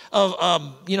of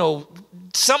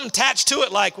something attached to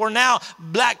it, like we're now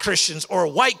black Christians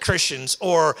or white Christians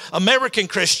or American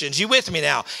Christians. You with me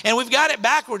now? And we've got it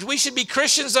backwards. We should be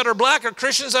Christians that are black or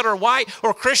Christians that are white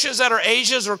or Christians that are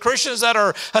Asians or Christians that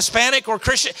are Hispanic or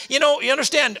Christian. You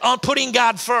understand, on putting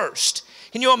God first.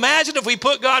 Can you imagine if we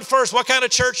put God first? What kind of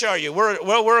church are you?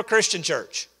 We're a Christian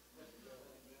church.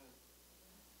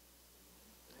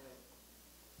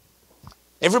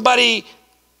 Everybody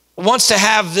wants to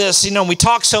have this, we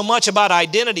talk so much about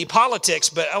identity politics,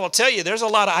 but I will tell you, there's a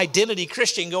lot of identity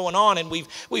Christian going on, and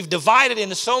we've divided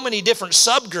into so many different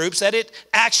subgroups that it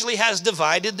actually has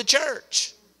divided the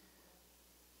church.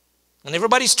 And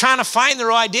everybody's trying to find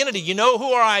their identity. You know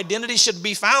who our identity should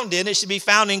be found in? It should be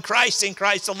found in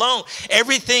Christ alone.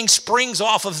 Everything springs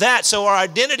off of that, so our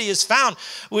identity is found,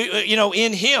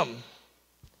 in him.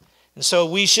 And so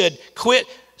we should quit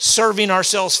serving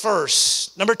ourselves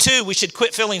first. Number 2, we should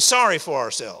quit feeling sorry for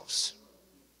ourselves.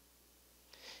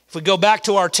 If we go back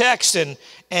to our text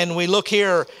and we look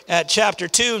here at chapter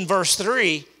 2 and verse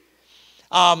 3,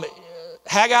 Coach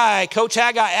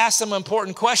Haggai asked them an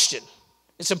important question.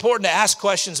 It's important to ask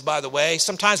questions, by the way.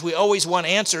 Sometimes we always want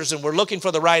answers and we're looking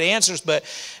for the right answers, but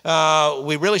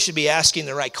we really should be asking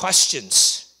the right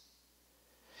questions.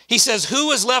 He says, who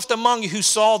was left among you who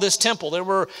saw this temple? There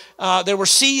were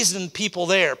seasoned people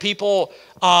there, people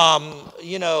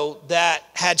that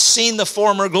had seen the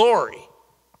former glory.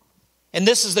 And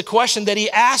this is the question that he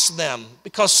asked them,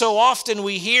 because so often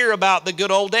we hear about the good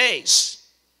old days.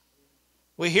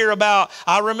 We hear about,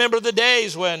 I remember the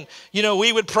days when,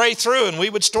 we would pray through and we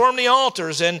would storm the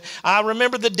altars. And I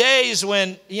remember the days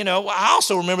when, I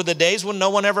also remember the days when no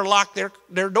one ever locked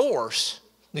their doors.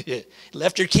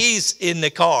 Left your keys in the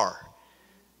car.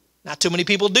 Not too many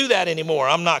people do that anymore.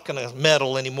 I'm not going to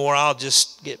meddle anymore. I'll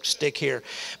just stick here.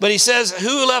 But he says,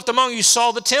 who left among you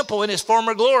saw the temple in its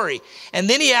former glory? And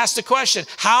then he asked the question,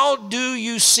 how do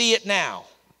you see it now?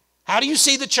 How do you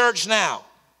see the church now?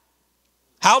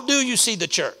 How do you see the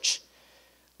church?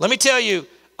 Let me tell you,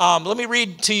 let me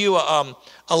read to you a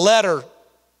letter.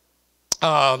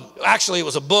 Actually, it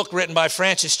was a book written by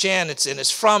Francis Chan.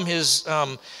 It's from his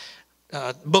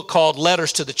book called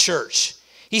Letters to the Church.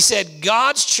 He said,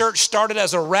 God's church started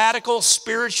as a radical,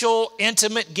 spiritual,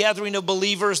 intimate gathering of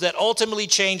believers that ultimately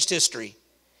changed history.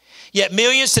 Yet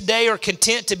millions today are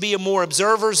content to be more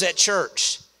observers at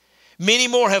church. Many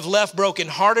more have left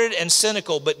brokenhearted and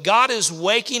cynical, but God is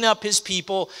waking up his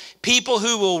people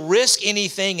who will risk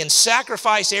anything and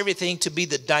sacrifice everything to be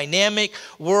the dynamic,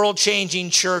 world-changing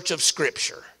church of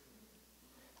Scripture.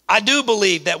 I do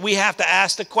believe that we have to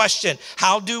ask the question,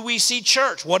 how do we see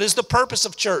church? What is the purpose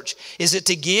of church? Is it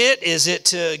to get? Is it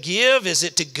to give? Is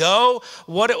it to go?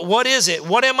 What is it?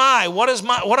 What am I? What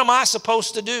am I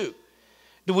supposed to do?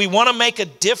 Do we want to make a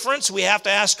difference? We have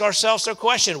to ask ourselves the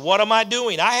question, what am I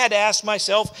doing? I had to ask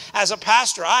myself as a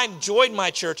pastor. I enjoyed my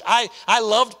church. I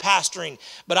loved pastoring,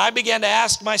 but I began to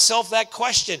ask myself that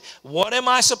question, what am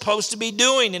I supposed to be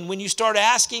doing? And when you start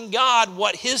asking God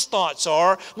what his thoughts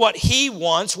are, what he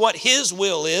wants, what his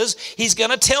will is, he's going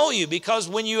to tell you, because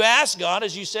when you ask God,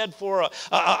 as you said, for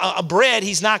a bread,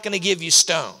 he's not going to give you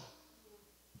stone.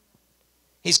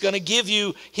 He's going to give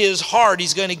you his heart.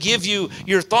 He's going to give you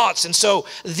your thoughts. And so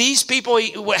these people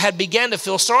had begun to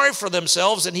feel sorry for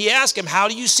themselves, and he asked him, how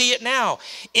do you see it now?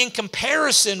 In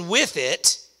comparison with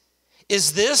it,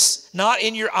 is this not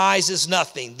in your eyes as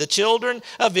nothing? The children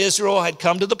of Israel had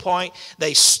come to the point,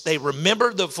 they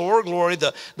remembered the former glory.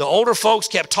 The older folks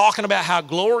kept talking about how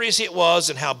glorious it was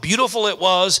and how beautiful it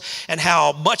was and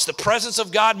how much the presence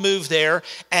of God moved there.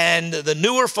 And the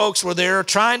newer folks were there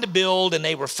trying to build, and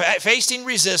they were facing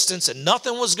resistance, and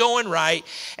nothing was going right.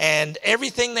 And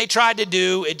everything they tried to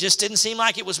do, it just didn't seem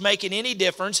like it was making any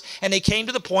difference. And they came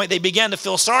to the point, they began to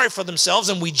feel sorry for themselves,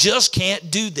 and we just can't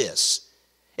do this.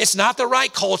 It's not the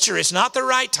right culture. It's not the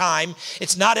right time.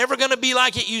 It's not ever going to be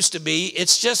like it used to be.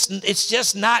 It's just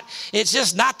not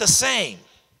the same.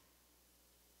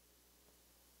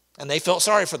 And they felt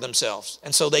sorry for themselves,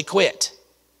 and so they quit.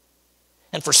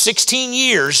 And for 16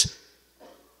 years,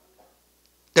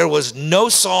 there was no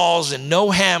saws and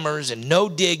no hammers and no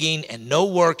digging and no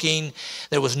working.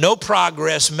 There was no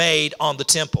progress made on the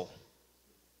temple.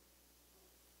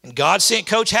 And God sent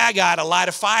Coach Haggai to light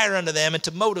a fire under them and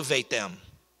to motivate them.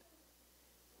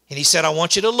 And he said, I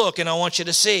want you to look and I want you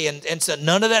to see. And so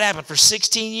none of that happened for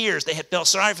 16 years. They had felt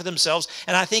sorry for themselves.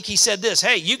 And I think he said this,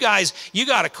 hey, you guys, you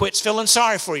got to quit feeling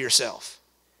sorry for yourself.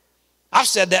 I've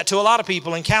said that to a lot of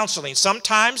people in counseling.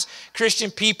 Sometimes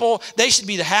Christian people, they should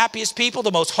be the happiest people,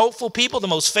 the most hopeful people, the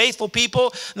most faithful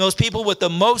people, those people with the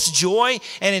most joy.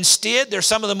 And instead, they're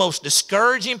some of the most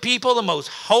discouraging people, the most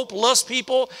hopeless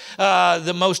people,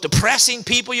 the most depressing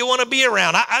people you want to be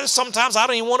around. Sometimes I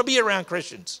don't even want to be around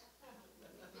Christians.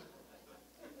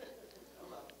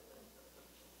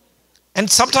 And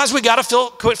sometimes we got to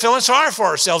quit feeling sorry for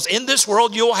ourselves. In this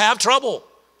world, you'll have trouble.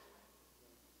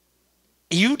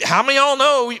 How many of y'all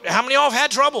know, how many of y'all have had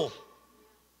trouble?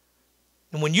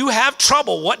 And when you have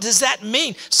trouble, what does that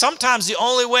mean? Sometimes the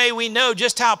only way we know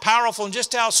just how powerful and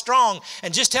just how strong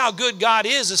and just how good God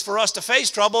is for us to face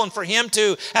trouble and for him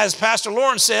to, as Pastor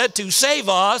Lauren said, to save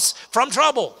us from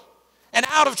trouble and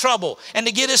out of trouble and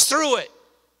to get us through it.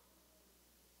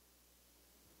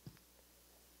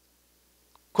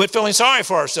 Quit feeling sorry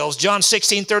for ourselves. John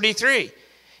 16:33.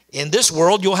 In this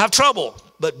world you'll have trouble,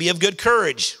 but be of good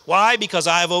courage. Why? Because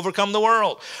I have overcome the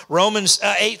world. Romans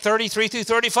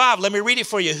 8:33-35. Let me read it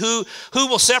for you. Who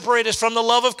will separate us from the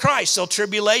love of Christ? Shall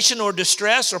tribulation or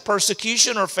distress or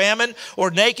persecution or famine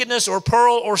or nakedness or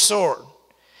peril or sword?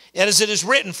 And as it is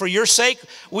written, for your sake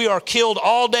we are killed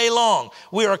all day long.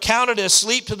 We are counted as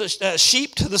sheep to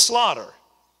the slaughter.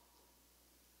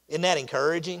 Isn't that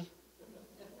encouraging?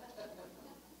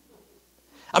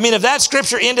 I mean, if that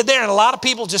scripture ended there, and a lot of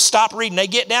people just stop reading, they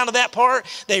get down to that part,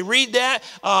 they read that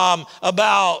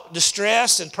about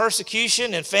distress and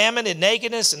persecution and famine and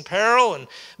nakedness and peril and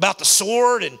about the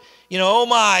sword and, oh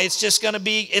my, it's just going to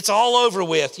be, it's all over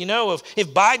with.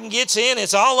 If Biden gets in,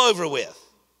 it's all over with.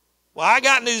 Well, I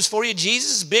got news for you.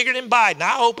 Jesus is bigger than Biden.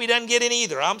 I hope he doesn't get in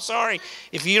either. I'm sorry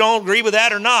if you don't agree with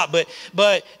that or not. But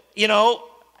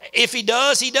if he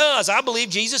does, he does. I believe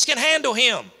Jesus can handle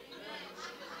him.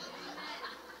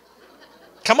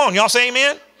 Come on, y'all say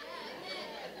amen?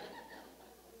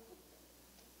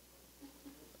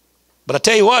 But I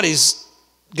tell you what,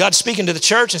 God's speaking to the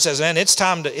church and says, man, it's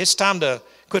time to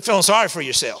quit feeling sorry for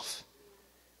yourself.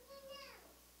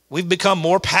 We've become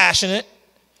more passionate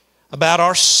about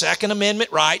our Second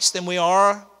Amendment rights than we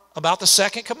are about the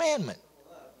Second Commandment.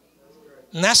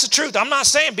 And that's the truth. I'm not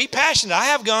saying be passionate. I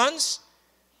have guns.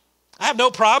 I have no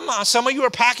problem. Some of you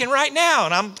are packing right now,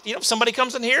 and if somebody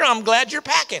comes in here, I'm glad you're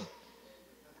packing.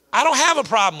 I don't have a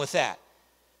problem with that.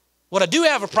 What I do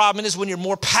have a problem is when you're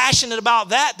more passionate about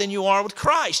that than you are with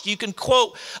Christ. You can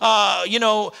quote,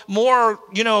 more,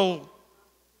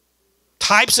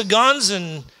 types of guns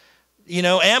and,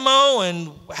 ammo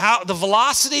and how the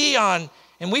velocity on,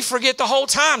 and we forget the whole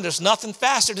time there's nothing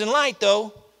faster than light,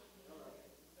 though.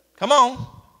 Come on.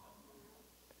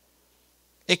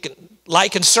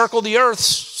 Light can circle the earth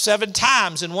 7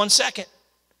 times in 1 second.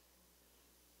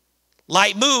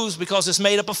 Light moves because it's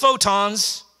made up of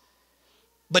photons,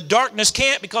 but darkness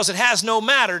can't because it has no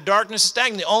matter. Darkness is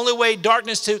stagnant. The only way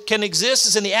darkness can exist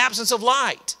is in the absence of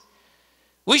light.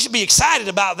 We should be excited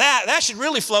about that. That should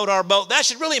really float our boat. That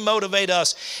should really motivate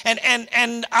us. And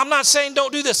I'm not saying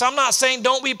don't do this. I'm not saying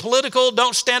don't be political.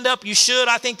 Don't stand up. You should.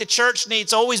 I think the church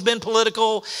it's always been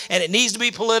political, and it needs to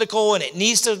be political, and it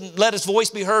needs to let its voice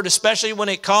be heard, especially when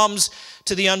it comes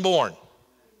to the unborn.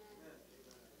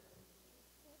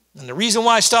 And the reason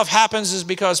why stuff happens is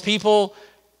because people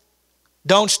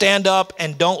don't stand up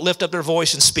and don't lift up their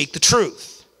voice and speak the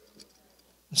truth.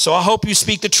 So I hope you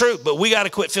speak the truth, but we got to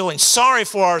quit feeling sorry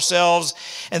for ourselves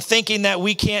and thinking that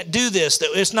we can't do this, that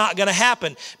it's not going to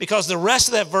happen. Because the rest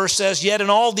of that verse says, yet in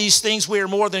all these things we are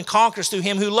more than conquerors through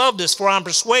him who loved us. For I'm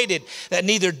persuaded that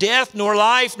neither death, nor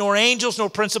life, nor angels, nor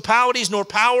principalities, nor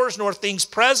powers, nor things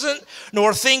present,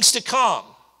 nor things to come,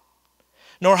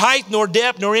 nor height, nor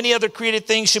depth, nor any other created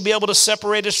thing should be able to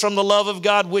separate us from the love of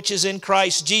God which is in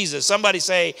Christ Jesus. Somebody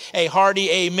say a hearty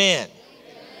amen.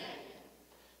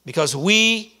 Because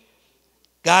we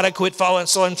got to quit feeling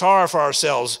sorry for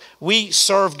ourselves. We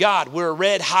serve God. We're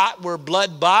red hot. We're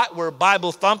blood bought. We're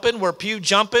Bible thumping. We're pew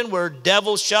jumping. We're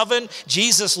devil shoving.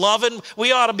 Jesus loving.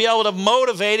 We ought to be able to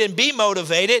motivate and be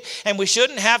motivated. And we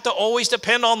shouldn't have to always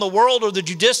depend on the world or the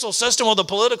judicial system or the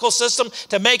political system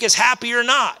to make us happy or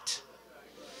not.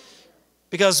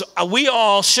 Because we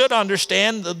all should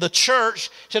understand, the church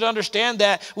should understand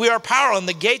that we are powerful and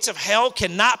the gates of hell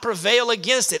cannot prevail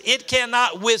against it. It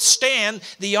cannot withstand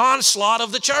the onslaught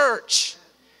of the church.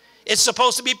 It's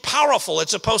supposed to be powerful.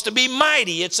 It's supposed to be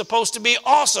mighty. It's supposed to be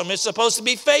awesome. It's supposed to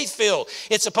be faith-filled.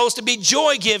 It's supposed to be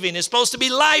joy-giving. It's supposed to be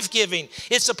life-giving.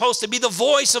 It's supposed to be the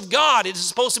voice of God. It's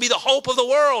supposed to be the hope of the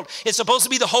world. It's supposed to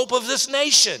be the hope of this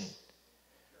nation.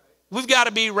 We've got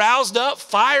to be roused up,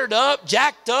 fired up,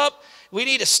 jacked up. We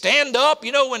need to stand up.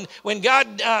 When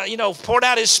God, poured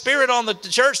out his spirit on the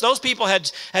church, those people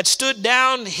had stood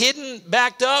down, hidden,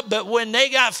 backed up. But when they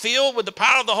got filled with the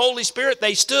power of the Holy Spirit,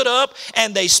 they stood up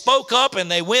and they spoke up and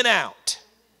they went out.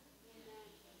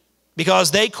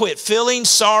 Because they quit feeling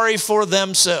sorry for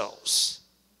themselves.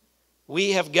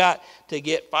 We have got to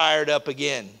get fired up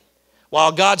again.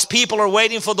 While God's people are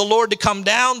waiting for the Lord to come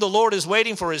down, the Lord is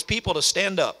waiting for his people to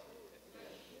stand up.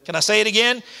 Can I say it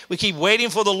again? We keep waiting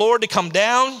for the Lord to come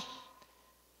down,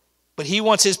 but he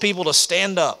wants his people to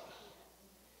stand up.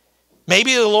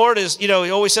 Maybe the Lord is, he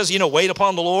always says, wait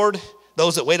upon the Lord.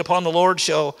 Those that wait upon the Lord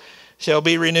shall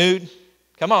be renewed.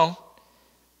 Come on.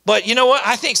 But you know what?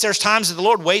 I think there's times that the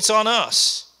Lord waits on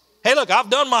us. Hey, look, I've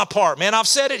done my part, man. I've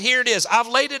said it, here it is. I've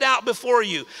laid it out before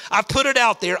you. I've put it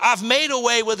out there. I've made a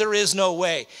way where there is no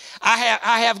way. I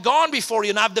have gone before you,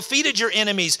 and I've defeated your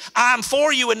enemies. I'm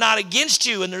for you and not against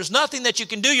you, and there's nothing that you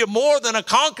can do. You're more than a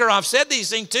conqueror. I've said these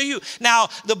things to you. Now,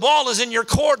 the ball is in your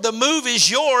court. The move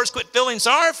is yours. Quit feeling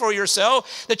sorry for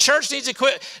yourself. The church needs to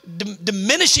quit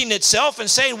diminishing itself and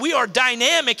saying we are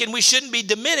dynamic and we shouldn't be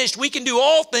diminished. We can do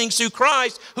all things through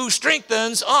Christ who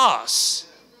strengthens us.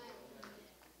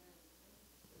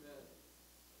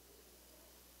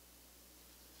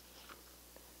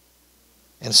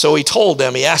 And so he told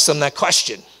them, he asked them that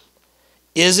question.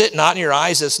 Is it not in your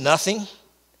eyes as nothing?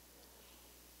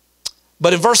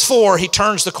 But in verse 4, he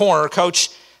turns the corner. Coach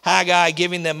Haggai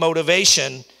giving them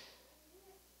motivation.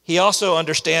 He also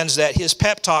understands that his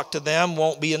pep talk to them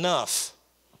won't be enough.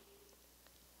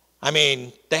 I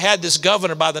mean, they had this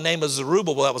governor by the name of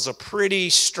Zerubbabel that was a pretty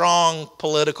strong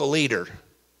political leader.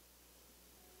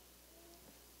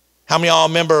 How many of y'all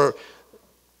remember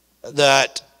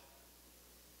that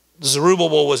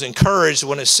Zerubbabel was encouraged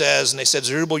when it says, and they said,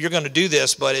 Zerubbabel, you're going to do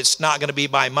this, but it's not going to be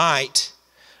by might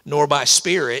nor by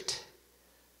spirit.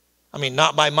 I mean,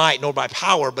 not by might nor by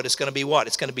power, but it's going to be what?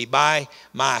 It's going to be by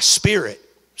my spirit,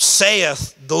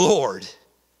 saith the Lord.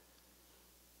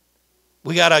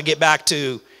 We got to get back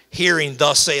to hearing,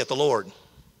 thus saith the Lord.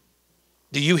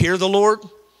 Do you hear the Lord?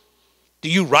 Do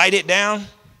you write it down?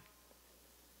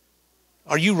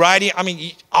 Are you writing? I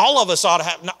mean, all of us ought to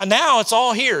have. Now it's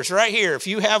all here. It's right here. If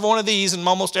you have one of these, and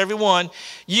almost every one,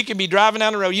 you can be driving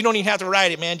down the road. You don't even have to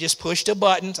write it, man. Just push the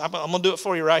buttons. I'm going to do it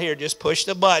for you right here. Just push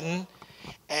the button.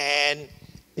 And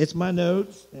it's my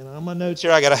notes. And on my notes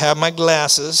here, I got to have my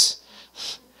glasses.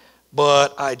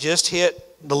 But I just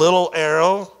hit the little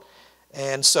arrow.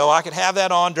 And so I could have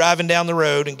that on driving down the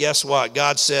road. And guess what?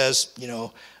 God says,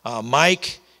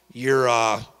 Mike, you're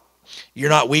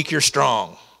not weak, you're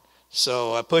strong.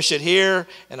 So I push it here,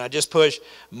 and I just push,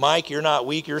 Mike, you're not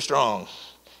weak, you're strong.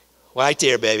 Right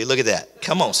there, baby. Look at that.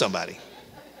 Come on, somebody.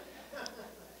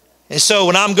 And so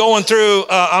when I'm going through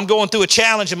a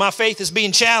challenge and my faith is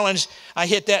being challenged, I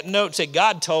hit that note and say,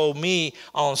 God told me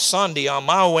on Sunday on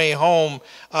my way home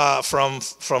from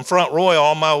Front Royal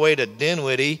on my way to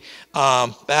Dinwiddie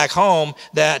back home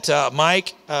that,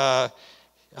 Mike,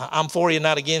 I'm for you,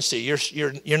 not against you.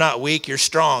 You're not weak. You're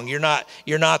strong. You're not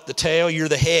the tail. You're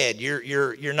the head.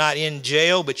 You're not in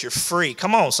jail, but you're free.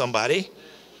 Come on, somebody.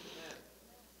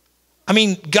 I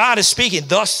mean, God is speaking.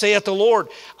 Thus saith the Lord.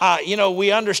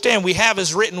 We understand we have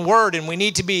His written word, and we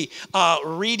need to be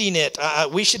reading it.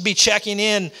 We should be checking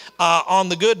in on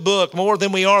the good book more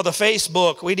than we are the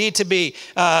Facebook. We need to be,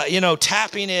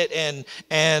 tapping it, and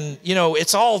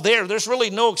it's all there. There's really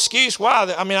no excuse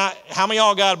why. I mean, how many of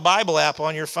y'all got a Bible app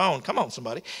on your phone? Come on,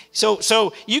 somebody.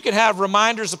 So you can have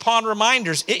reminders upon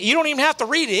reminders. You don't even have to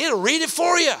read it. It'll read it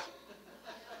for you.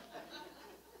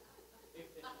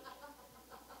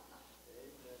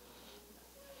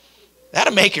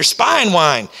 That'll make your spine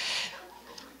whine.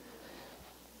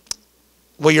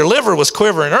 Well, your liver was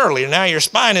quivering earlier. Now your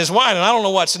spine is whining. I don't know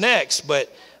what's next, but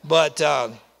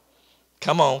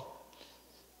come on.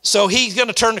 So he's going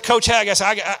to turn to Coach Haggai.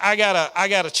 I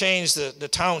gotta change the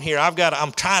tone here.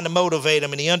 I'm trying to motivate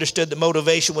him, and he understood that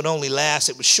motivation would only last.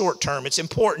 It was short term. It's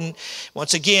important.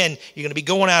 Once again, you're going to be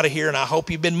going out of here, and I hope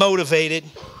you've been motivated.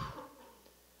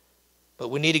 But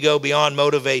we need to go beyond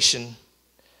motivation.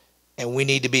 And we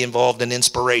need to be involved in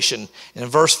inspiration. And in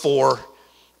verse 4,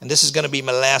 and this is going to be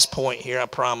my last point here, I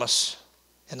promise.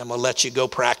 And I'm going to let you go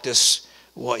practice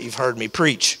what you've heard me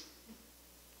preach.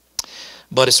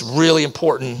 But it's really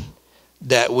important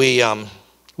that we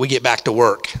get back to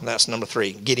work. And that's number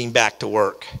 3, getting back to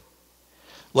work.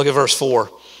 Look at verse 4.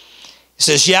 It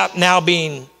says, yet now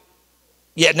be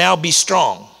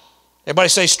strong. Everybody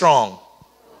say strong.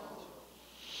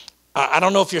 I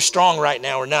don't know if you're strong right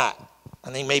now or not. I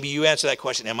think maybe you answer that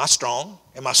question. Am I strong?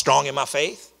 Am I strong in my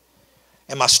faith?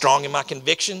 Am I strong in my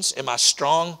convictions? Am I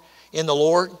strong in the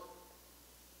Lord?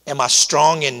 Am I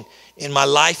strong in my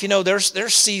life?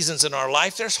 There's seasons in our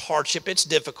life. There's hardship. It's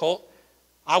difficult.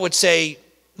 I would say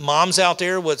moms out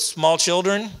there with small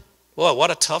children, well, what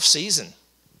a tough season.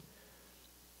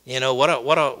 What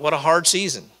a hard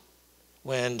season.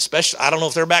 When especially, I don't know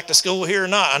if they're back to school here or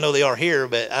not. I know they are here,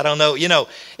 but I don't know.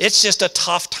 It's just a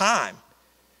tough time.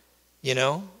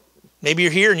 Maybe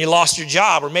you're here and you lost your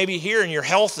job, or maybe you're here and your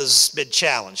health has been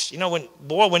challenged.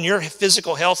 When your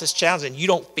physical health is challenged and you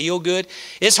don't feel good,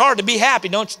 it's hard to be happy,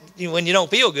 when you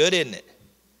don't feel good, isn't it?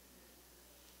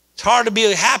 It's hard to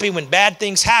be happy when bad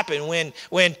things happen,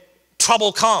 when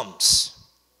trouble comes.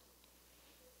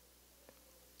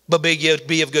 But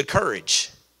be of good courage.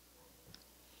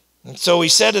 And so he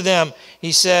said to them,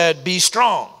 he said, be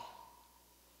strong.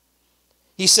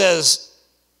 He says,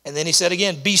 and then he said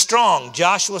again, be strong,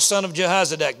 Joshua son of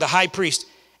Jehozadak, the high priest,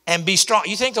 and be strong.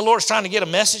 You think the Lord's trying to get a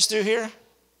message through here?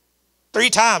 3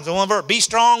 times in one verse. Be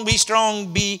strong, be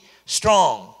strong, be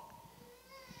strong.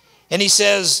 And he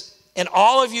says, and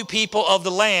all of you people of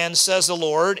the land, says the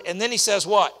Lord. And then he says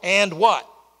what? And what?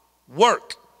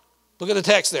 Work. Look at the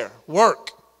text there.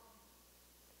 Work.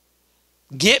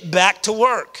 Get back to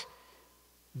work.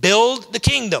 Build the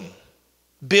kingdom.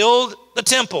 Build the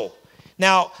temple.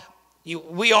 Now,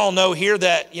 we all know here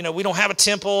that, we don't have a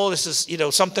temple. This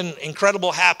is, something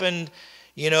incredible happened,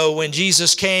 when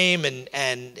Jesus came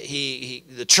and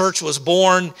the church was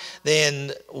born,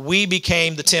 then we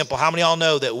became the temple. How many of y'all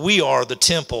know that we are the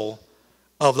temple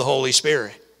of the Holy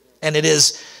Spirit? And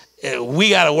we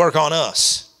got to work on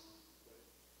us.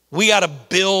 We got to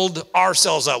build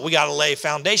ourselves up. We got to lay a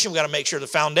foundation. We got to make sure the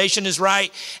foundation is right,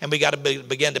 and we got to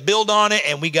begin to build on it,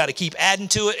 and we got to keep adding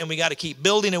to it, and we got to keep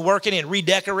building and working and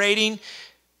redecorating.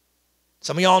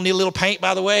 Some of y'all need a little paint,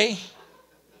 by the way.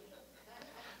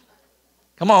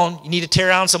 Come on, you need to tear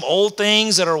down some old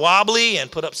things that are wobbly and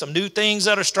put up some new things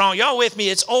that are strong. Y'all with me?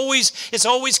 It's always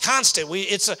constant.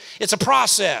 It's a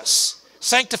process.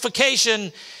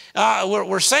 Sanctification.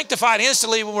 We're sanctified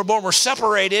instantly when we're born. We're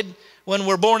separated when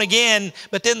we're born again,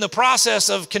 but then the process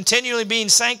of continually being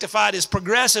sanctified is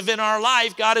progressive in our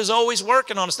life. God is always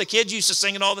working on us. The kids used to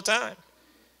sing it all the time.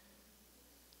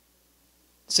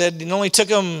 Said it only took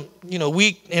them, a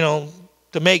week,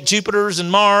 to make Jupiters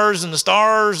and Mars and the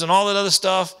stars and all that other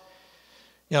stuff,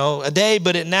 a day,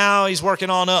 but now he's working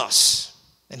on us,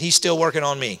 and he's still working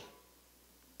on me,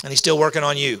 and he's still working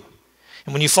on you.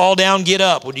 And when you fall down, get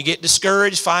up. When you get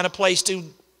discouraged, find a place to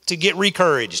get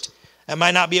recouraged. That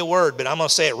might not be a word, but I'm going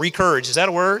to say it. Recouraged. Is that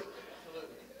a word?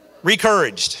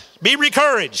 Recouraged. Be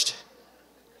recouraged.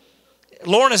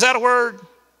 Lauren, is that a word?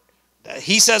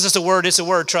 He says it's a word. It's a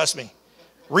word. Trust me.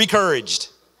 Recouraged.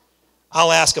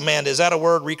 I'll ask Amanda, is that a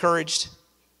word, recouraged?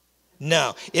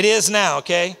 No. It is now,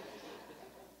 okay?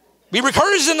 Be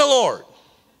recouraged in the Lord.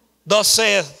 Thus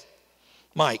saith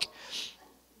Mike.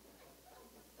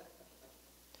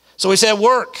 So he said,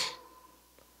 work.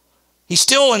 He's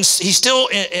still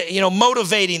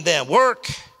motivating them. Work.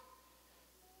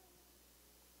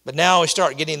 But now we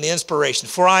start getting the inspiration.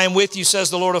 For I am with you, says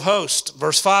the Lord of hosts.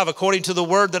 Verse 5, according to the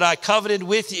word that I covenanted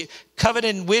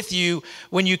with you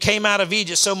when you came out of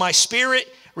Egypt. So my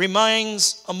spirit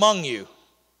remains among you.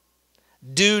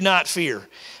 Do not fear.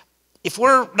 If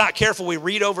we're not careful, we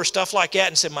read over stuff like that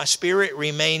and say, my spirit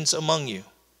remains among you.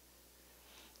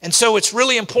 And so it's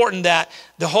really important that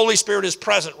the Holy Spirit is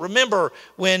present. Remember,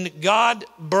 when God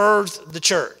birthed the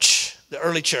church, the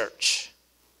early church,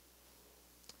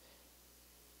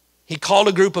 he called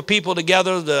a group of people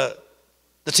together. The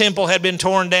temple had been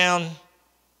torn down.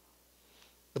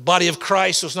 The body of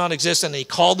Christ was not existent. And he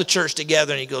called the church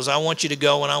together and he goes, I want you to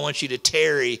go and I want you to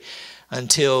tarry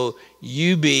until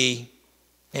you be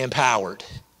empowered.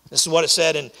 This is what it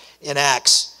said in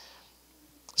Acts.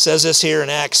 It says this here in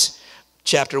Acts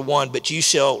chapter 1, but you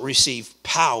shall receive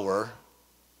power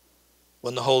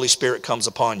when the Holy Spirit comes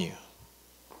upon you.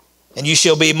 And you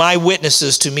shall be my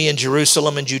witnesses to me in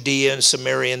Jerusalem and Judea and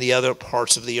Samaria and the other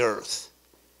parts of the earth.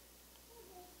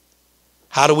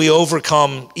 How do we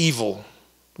overcome evil?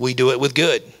 We do it with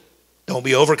good. Don't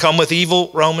be overcome with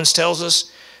evil, Romans tells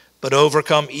us, but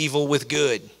overcome evil with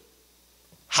good.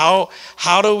 How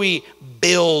do we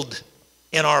build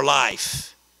in our life?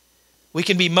 We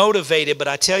can be motivated, but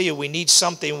I tell you, we need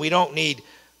something. We don't need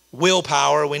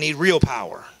willpower. We need real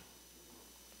power.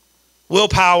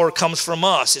 Willpower comes from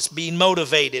us. It's being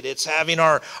motivated. It's having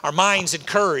our minds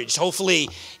encouraged. Hopefully,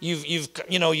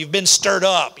 you've been stirred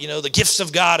up. The gifts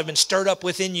of God have been stirred up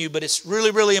within you. But it's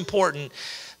really, really important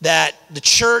that the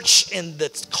church and the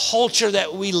culture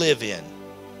that we live in,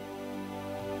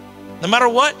 no matter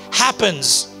what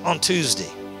happens on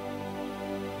Tuesday,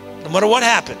 no matter what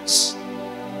happens,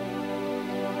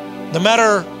 no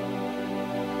matter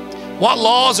what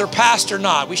laws are passed or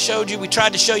not. We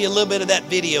tried to show you a little bit of that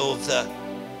video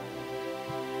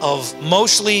of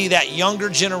mostly that younger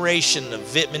generation of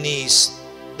Vietnamese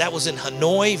that was in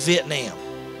Hanoi, Vietnam,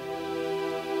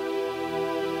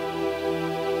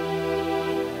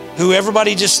 who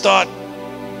everybody just thought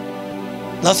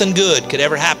nothing good could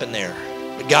ever happen there.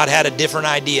 But God had a different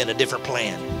idea and a different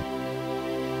plan.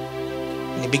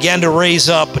 And he began to raise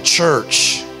up a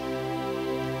church.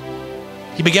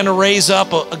 He began to raise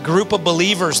up a group of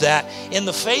believers that in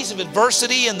the face of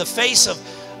adversity, in the face of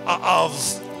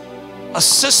a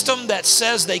system that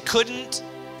says they couldn't,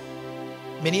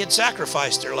 many had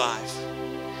sacrificed their life.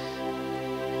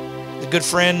 The good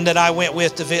friend that I went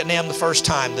with to Vietnam the first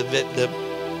time, the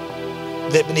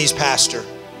Vietnamese pastor,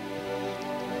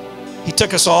 he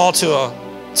took us all to a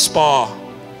spa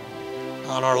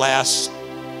on our last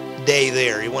day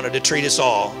there. He wanted to treat us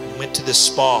all. We went to this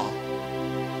spa.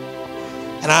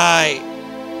 And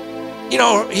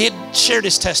he had shared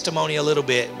his testimony a little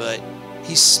bit, but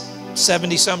he's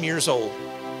 70-some years old.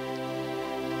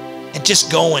 And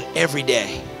just going every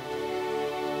day.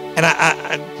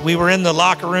 And we were in the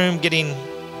locker room getting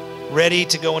ready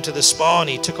to go into the spa, and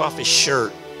he took off his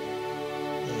shirt.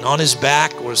 And on his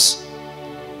back was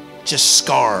just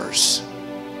scars.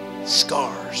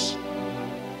 Scars.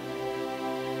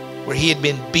 Where he had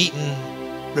been beaten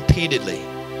repeatedly.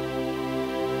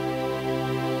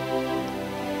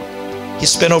 He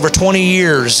spent over 20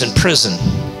 years in prison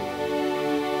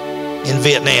in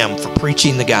Vietnam for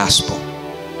preaching the gospel.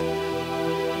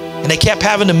 And they kept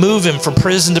having to move him from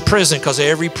prison to prison, because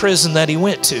every prison that he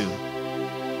went to,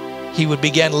 he would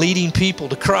begin leading people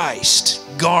to Christ,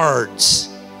 guards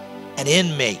and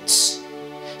inmates.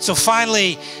 So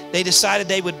finally, they decided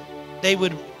they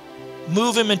would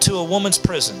move him into a woman's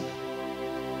prison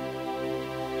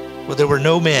where there were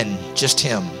no men, just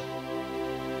him.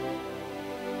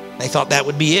 They thought that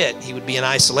would be it. He would be in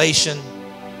isolation.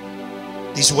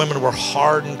 These women were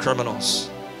hardened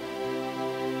criminals.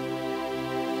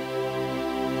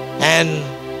 And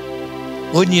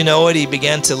wouldn't you know it, he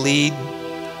began to lead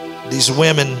these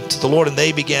women to the Lord, and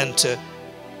they began to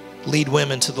lead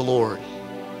women to the Lord.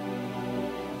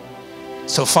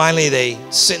 So finally they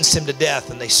sentenced him to death,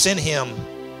 and they sent him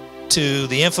to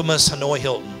the infamous Hanoi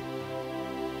Hilton.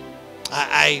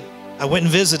 I went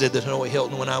and visited the Hanoi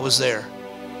Hilton when I was there.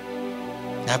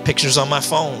 I have pictures on my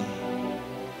phone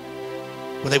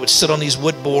where they would sit on these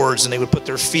wood boards, and they would put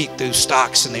their feet through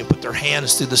stocks, and they would put their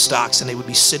hands through the stocks, and they would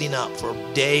be sitting up for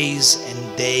days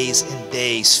and days and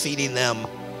days, feeding them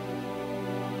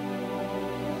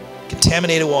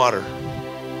contaminated water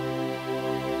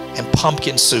and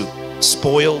pumpkin soup,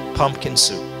 spoiled pumpkin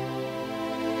soup.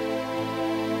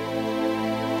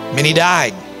 Many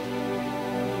died.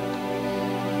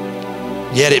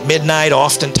 Yet at midnight,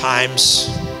 oftentimes,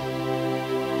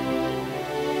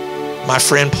 my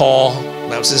friend Paul,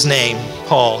 that was his name,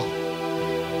 Paul,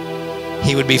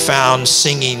 he would be found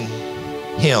singing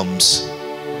hymns.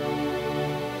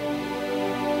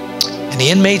 And the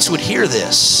inmates would hear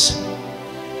this,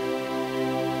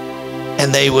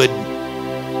 and they would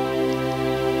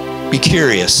be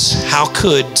curious. How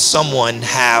could someone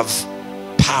have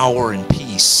power and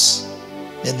peace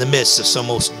in the midst of so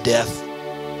much death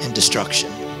and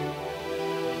destruction?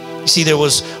 You see, there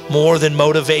was more than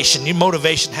motivation. Your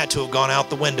motivation had to have gone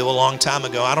out the window a long time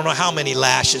ago. I don't know how many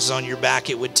lashes on your back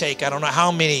it would take. I don't know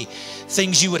how many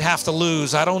things you would have to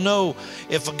lose. I don't know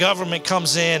if a government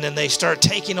comes in and they start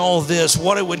taking all this,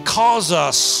 what it would cause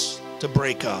us to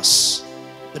break us.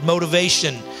 But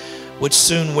motivation would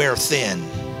soon wear thin.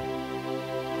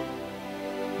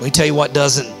 Let me tell you what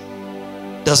doesn't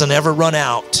ever run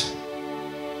out.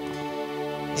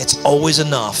 It's always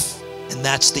enough. And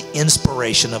that's the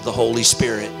inspiration of the Holy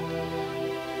Spirit.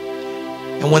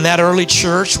 And when that early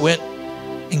church went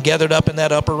and gathered up in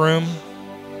that upper room,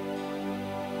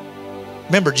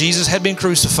 remember, Jesus had been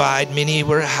crucified. Many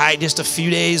were hiding. Just a few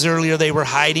days earlier, they were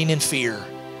hiding in fear.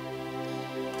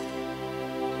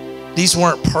 These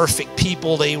weren't perfect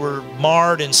people. They were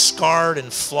marred and scarred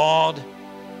and flawed,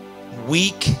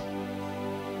 weak.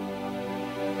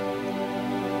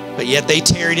 But yet they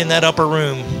tarried in that upper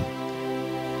room.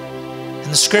 And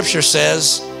the scripture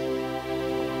says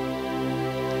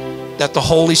that the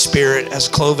Holy Spirit, as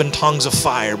cloven tongues of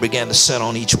fire, began to set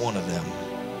on each one of them.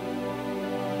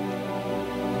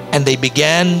 And they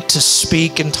began to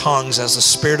speak in tongues as the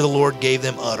Spirit of the Lord gave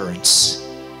them utterance.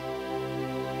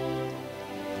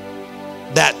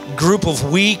 That group of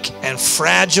weak and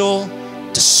fragile,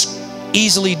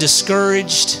 easily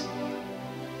discouraged,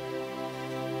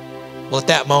 well, at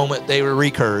that moment, they were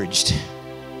encouraged.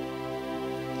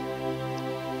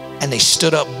 And they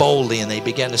stood up boldly and they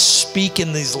began to speak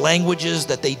in these languages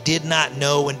that they did not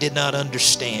know and did not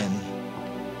understand.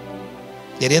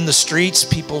 Yet in the streets,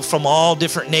 people from all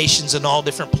different nations and all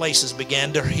different places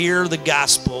began to hear the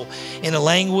gospel in a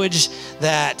language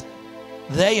that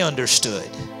they understood.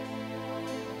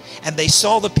 And they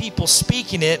saw the people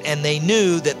speaking it, and they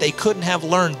knew that they couldn't have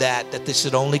learned that this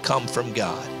had only come from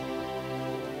God.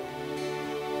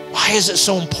 Why is it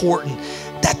so important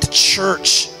that the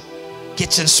church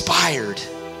gets inspired?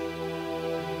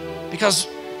 Because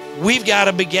we've got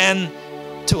to begin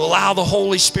to allow the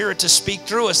Holy Spirit to speak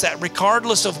through us, that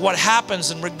regardless of what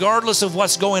happens and regardless of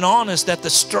what's going on, is that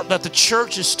the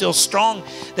church is still strong,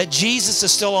 that Jesus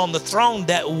is still on the throne,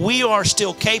 that we are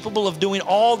still capable of doing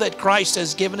all that Christ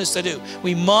has given us to do.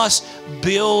 We must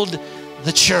build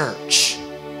the church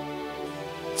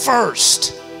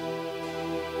first.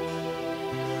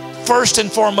 First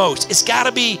and foremost, it's got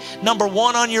to be number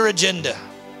one on your agenda.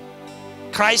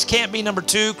 Christ can't be number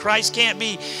two. Christ can't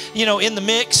be, in the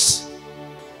mix.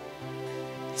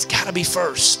 It's got to be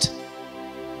first.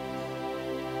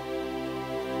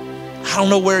 I don't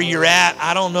know where you're at.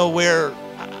 I don't know where,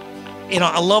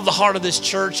 I love the heart of this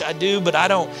church. I do, but I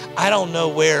don't know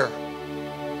where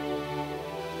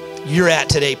you're at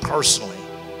today personally.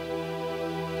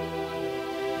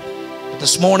 But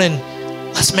this morning,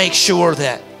 let's make sure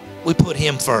that we put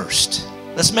Him first.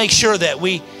 Let's make sure that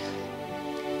we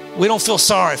don't feel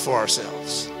sorry for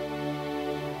ourselves.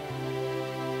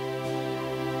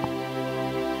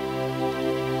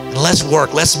 And let's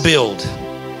work. Let's build.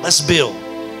 Let's build.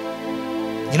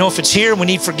 If it's here and we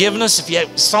need forgiveness, if you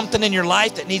have something in your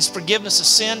life that needs forgiveness of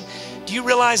sin, do you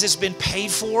realize it's been paid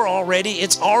for already?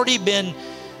 It's already been,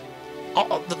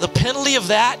 the penalty of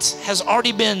that has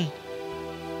already been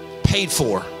paid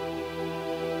for.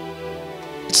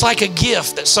 It's like a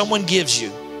gift that someone gives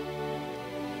you.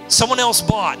 Someone else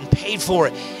bought and paid for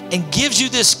it and gives you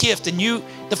this gift, and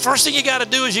the first thing you got to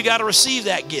do is you got to receive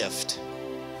that gift.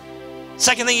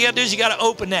 Second thing you got to do is you got to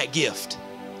open that gift.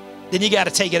 Then you got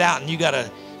to take it out and you got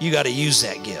to use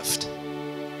that gift.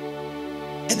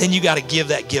 And then you got to give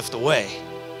that gift away.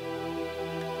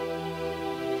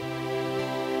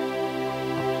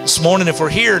 This morning, if we're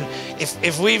here,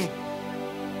 if we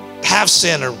have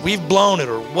sin or we've blown it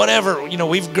or whatever,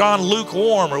 we've gone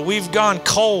lukewarm or we've gone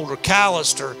cold or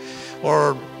calloused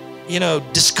or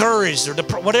discouraged or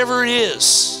whatever it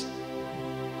is,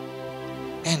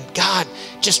 and God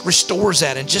just restores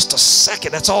that in just a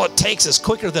second. That's all it takes, is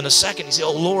quicker than a second. You say,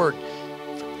 oh Lord,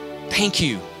 thank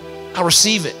you. I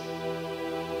receive it.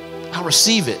 I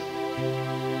receive it.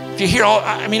 If you're here,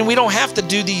 we don't have to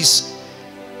do these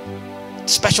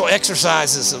special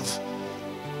exercises of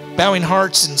bowing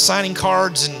hearts and signing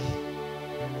cards and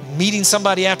meeting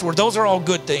somebody afterward. Those are all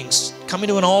good things. Coming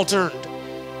to an altar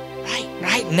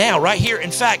right now, right here.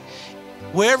 In fact,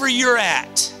 wherever you're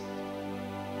at,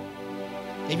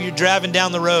 maybe you're driving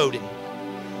down the road, and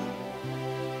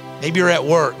maybe you're at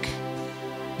work,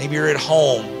 maybe you're at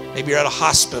home, maybe you're at a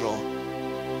hospital.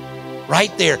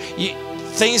 Right there,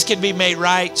 things can be made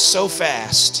right so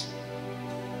fast.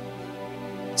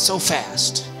 So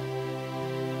fast.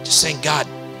 Just saying, God,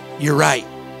 you're right,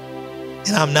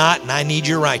 and I'm not, and I need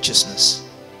your righteousness.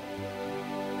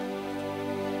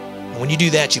 And when you do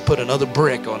that, you put another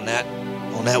brick on that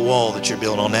wall that you're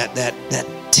building, on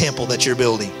that temple that you're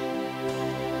building.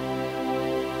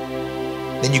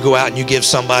 Then you go out and you give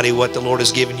somebody what the Lord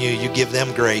has given you. You give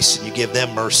them grace, and you give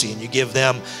them mercy, and you give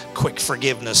them quick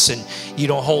forgiveness, and you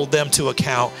don't hold them to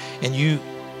account, and you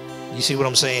see what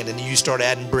I'm saying? And you start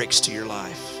adding bricks to your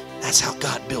life. That's how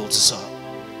God builds us up.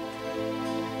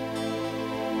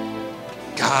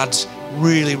 God's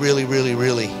really, really, really,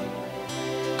 really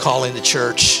calling the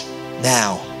church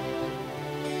now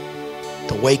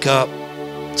to wake up,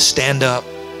 stand up,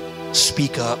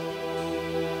 speak up,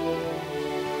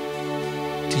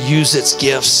 to use its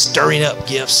gifts, stirring up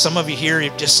gifts. Some of you here,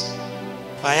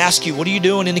 I ask you, what are you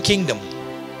doing in the kingdom?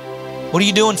 What are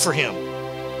you doing for Him?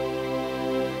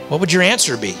 What would your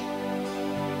answer be?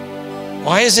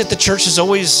 Why is it the church is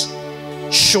always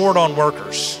short on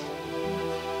workers?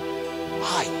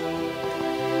 Why?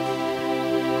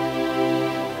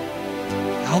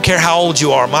 I don't care how old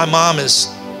you are. My mom is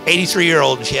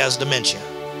 83-year-old and she has dementia.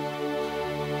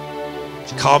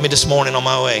 She called me this morning on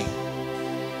my way.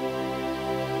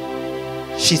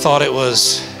 She thought it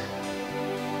was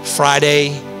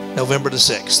Friday, November the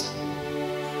 6th.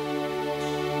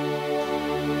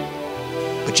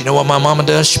 But you know what my mama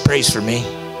does? She prays for me.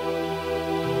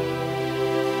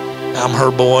 I'm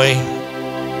her boy.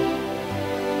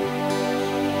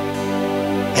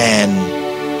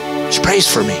 And she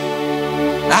prays for me.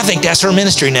 I think that's her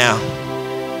ministry now.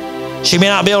 She may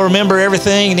not be able to remember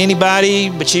everything and anybody,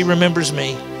 but she remembers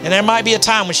me. And there might be a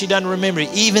time when she doesn't remember me.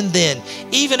 Even then,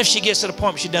 even if she gets to the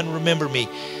point where she doesn't remember me,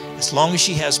 as long as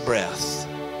she has breath,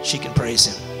 she can praise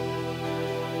Him.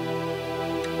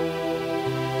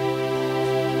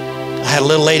 I had a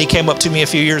little lady came up to me a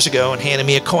few years ago and handed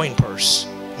me a coin purse.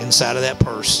 Inside of that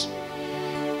purse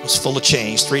was full of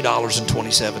change,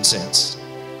 $3.27.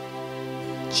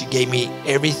 She gave me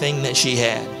everything that she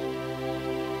had.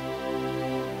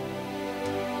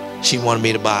 She wanted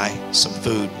me to buy some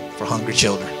food for hungry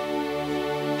children.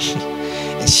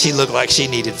 And she looked like she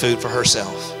needed food for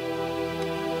herself.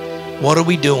 What are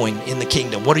we doing in the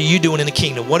kingdom? What are you doing in the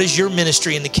kingdom? What is your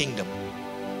ministry in the kingdom?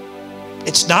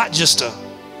 It's not just to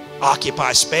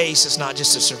occupy space. It's not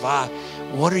just to survive.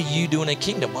 What are you doing in the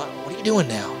kingdom? What are you doing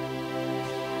now?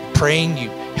 Praying? You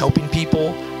helping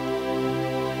people?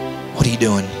 What are you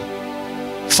doing?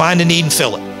 Find a need and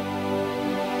fill it.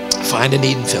 Find a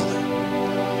need and fill it.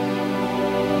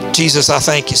 Jesus, I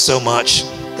thank you so much.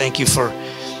 Thank you for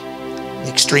the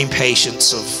extreme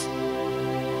patience of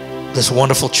this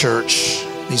wonderful church,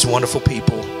 these wonderful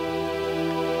people.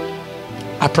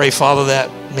 I pray, Father, that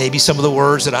maybe some of the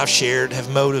words that I've shared have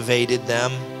motivated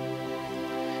them.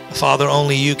 Father,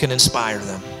 only you can inspire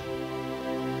them.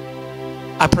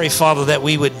 I pray, Father, that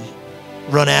we would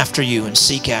run after you and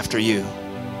seek after you.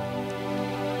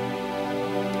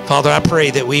 Father, I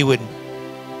pray that we would,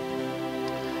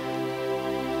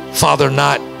 Father,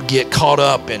 not get caught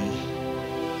up in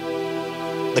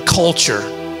the culture,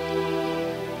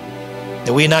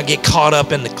 that we not get caught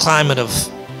up in the climate of,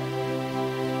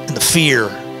 and the fear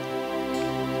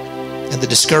and the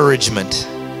discouragement.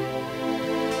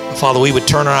 Father, we would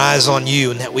turn our eyes on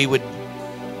you, and that we would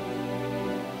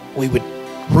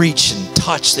reach and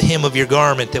touch the hem of your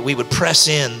garment, that we would press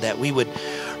in, that we would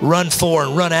run for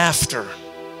and run after.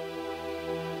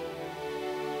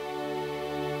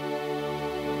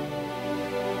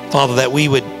 Father, that we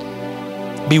would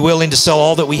be willing to sell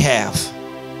all that we have,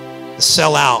 to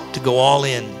sell out, to go all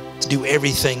in, to do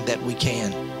everything that we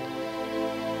can.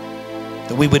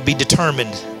 That we would be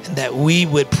determined, and that we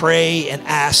would pray and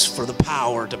ask for the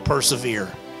power to persevere.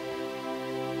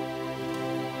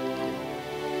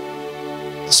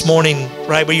 This morning,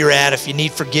 right where you're at, if you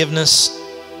need forgiveness,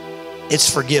 it's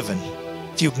forgiven.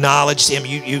 If you acknowledge him,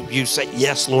 you say,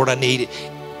 yes, Lord, I need it.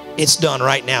 It's done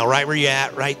right now. Right where you're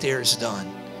at, right there, it's done.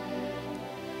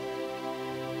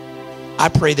 I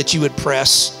pray that you would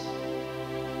press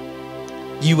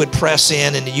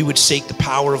in, and you would seek the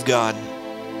power of God.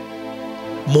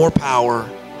 More power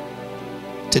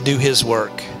to do his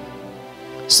work,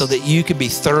 so that you can be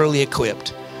thoroughly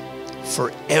equipped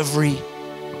for every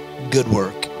good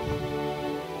work.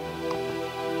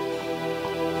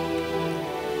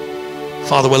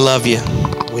 Father, we love you.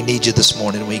 We need you this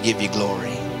morning. We give you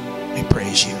glory. We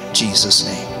praise you in Jesus'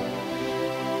 name.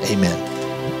 Amen.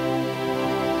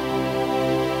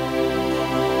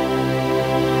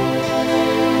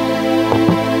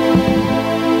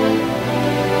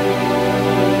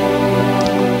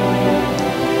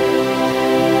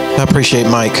 I appreciate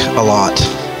Mike a lot.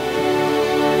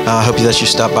 I hope that you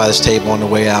stop by this table on the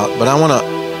way out. But I want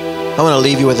to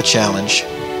leave you with a challenge.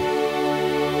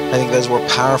 I think those were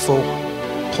powerful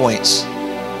points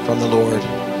from the Lord.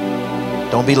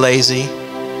 Don't be lazy.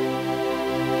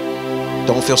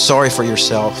 Don't feel sorry for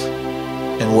yourself,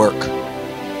 and work.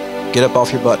 Get up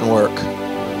off your butt and work.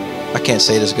 I can't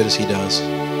say it as good as he does.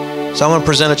 So I'm going to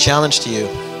present a challenge to you.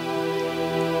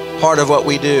 Part of what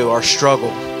we do, our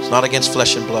struggle, it's not against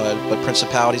flesh and blood, but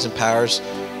principalities and powers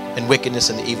and wickedness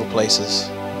in the evil places.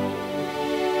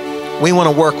 We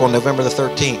want to work on November the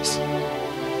 13th.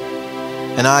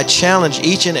 And I challenge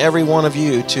each and every one of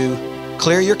you to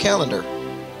clear your calendar,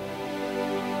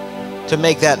 to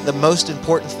make that the most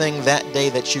important thing that day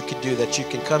that you could do, that you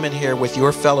can come in here with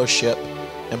your fellowship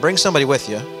and bring somebody with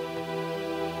you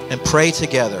and pray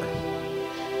together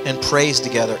and praise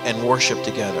together and worship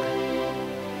together.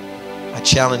 I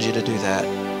challenge you to do that,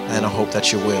 and I hope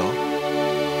that you will.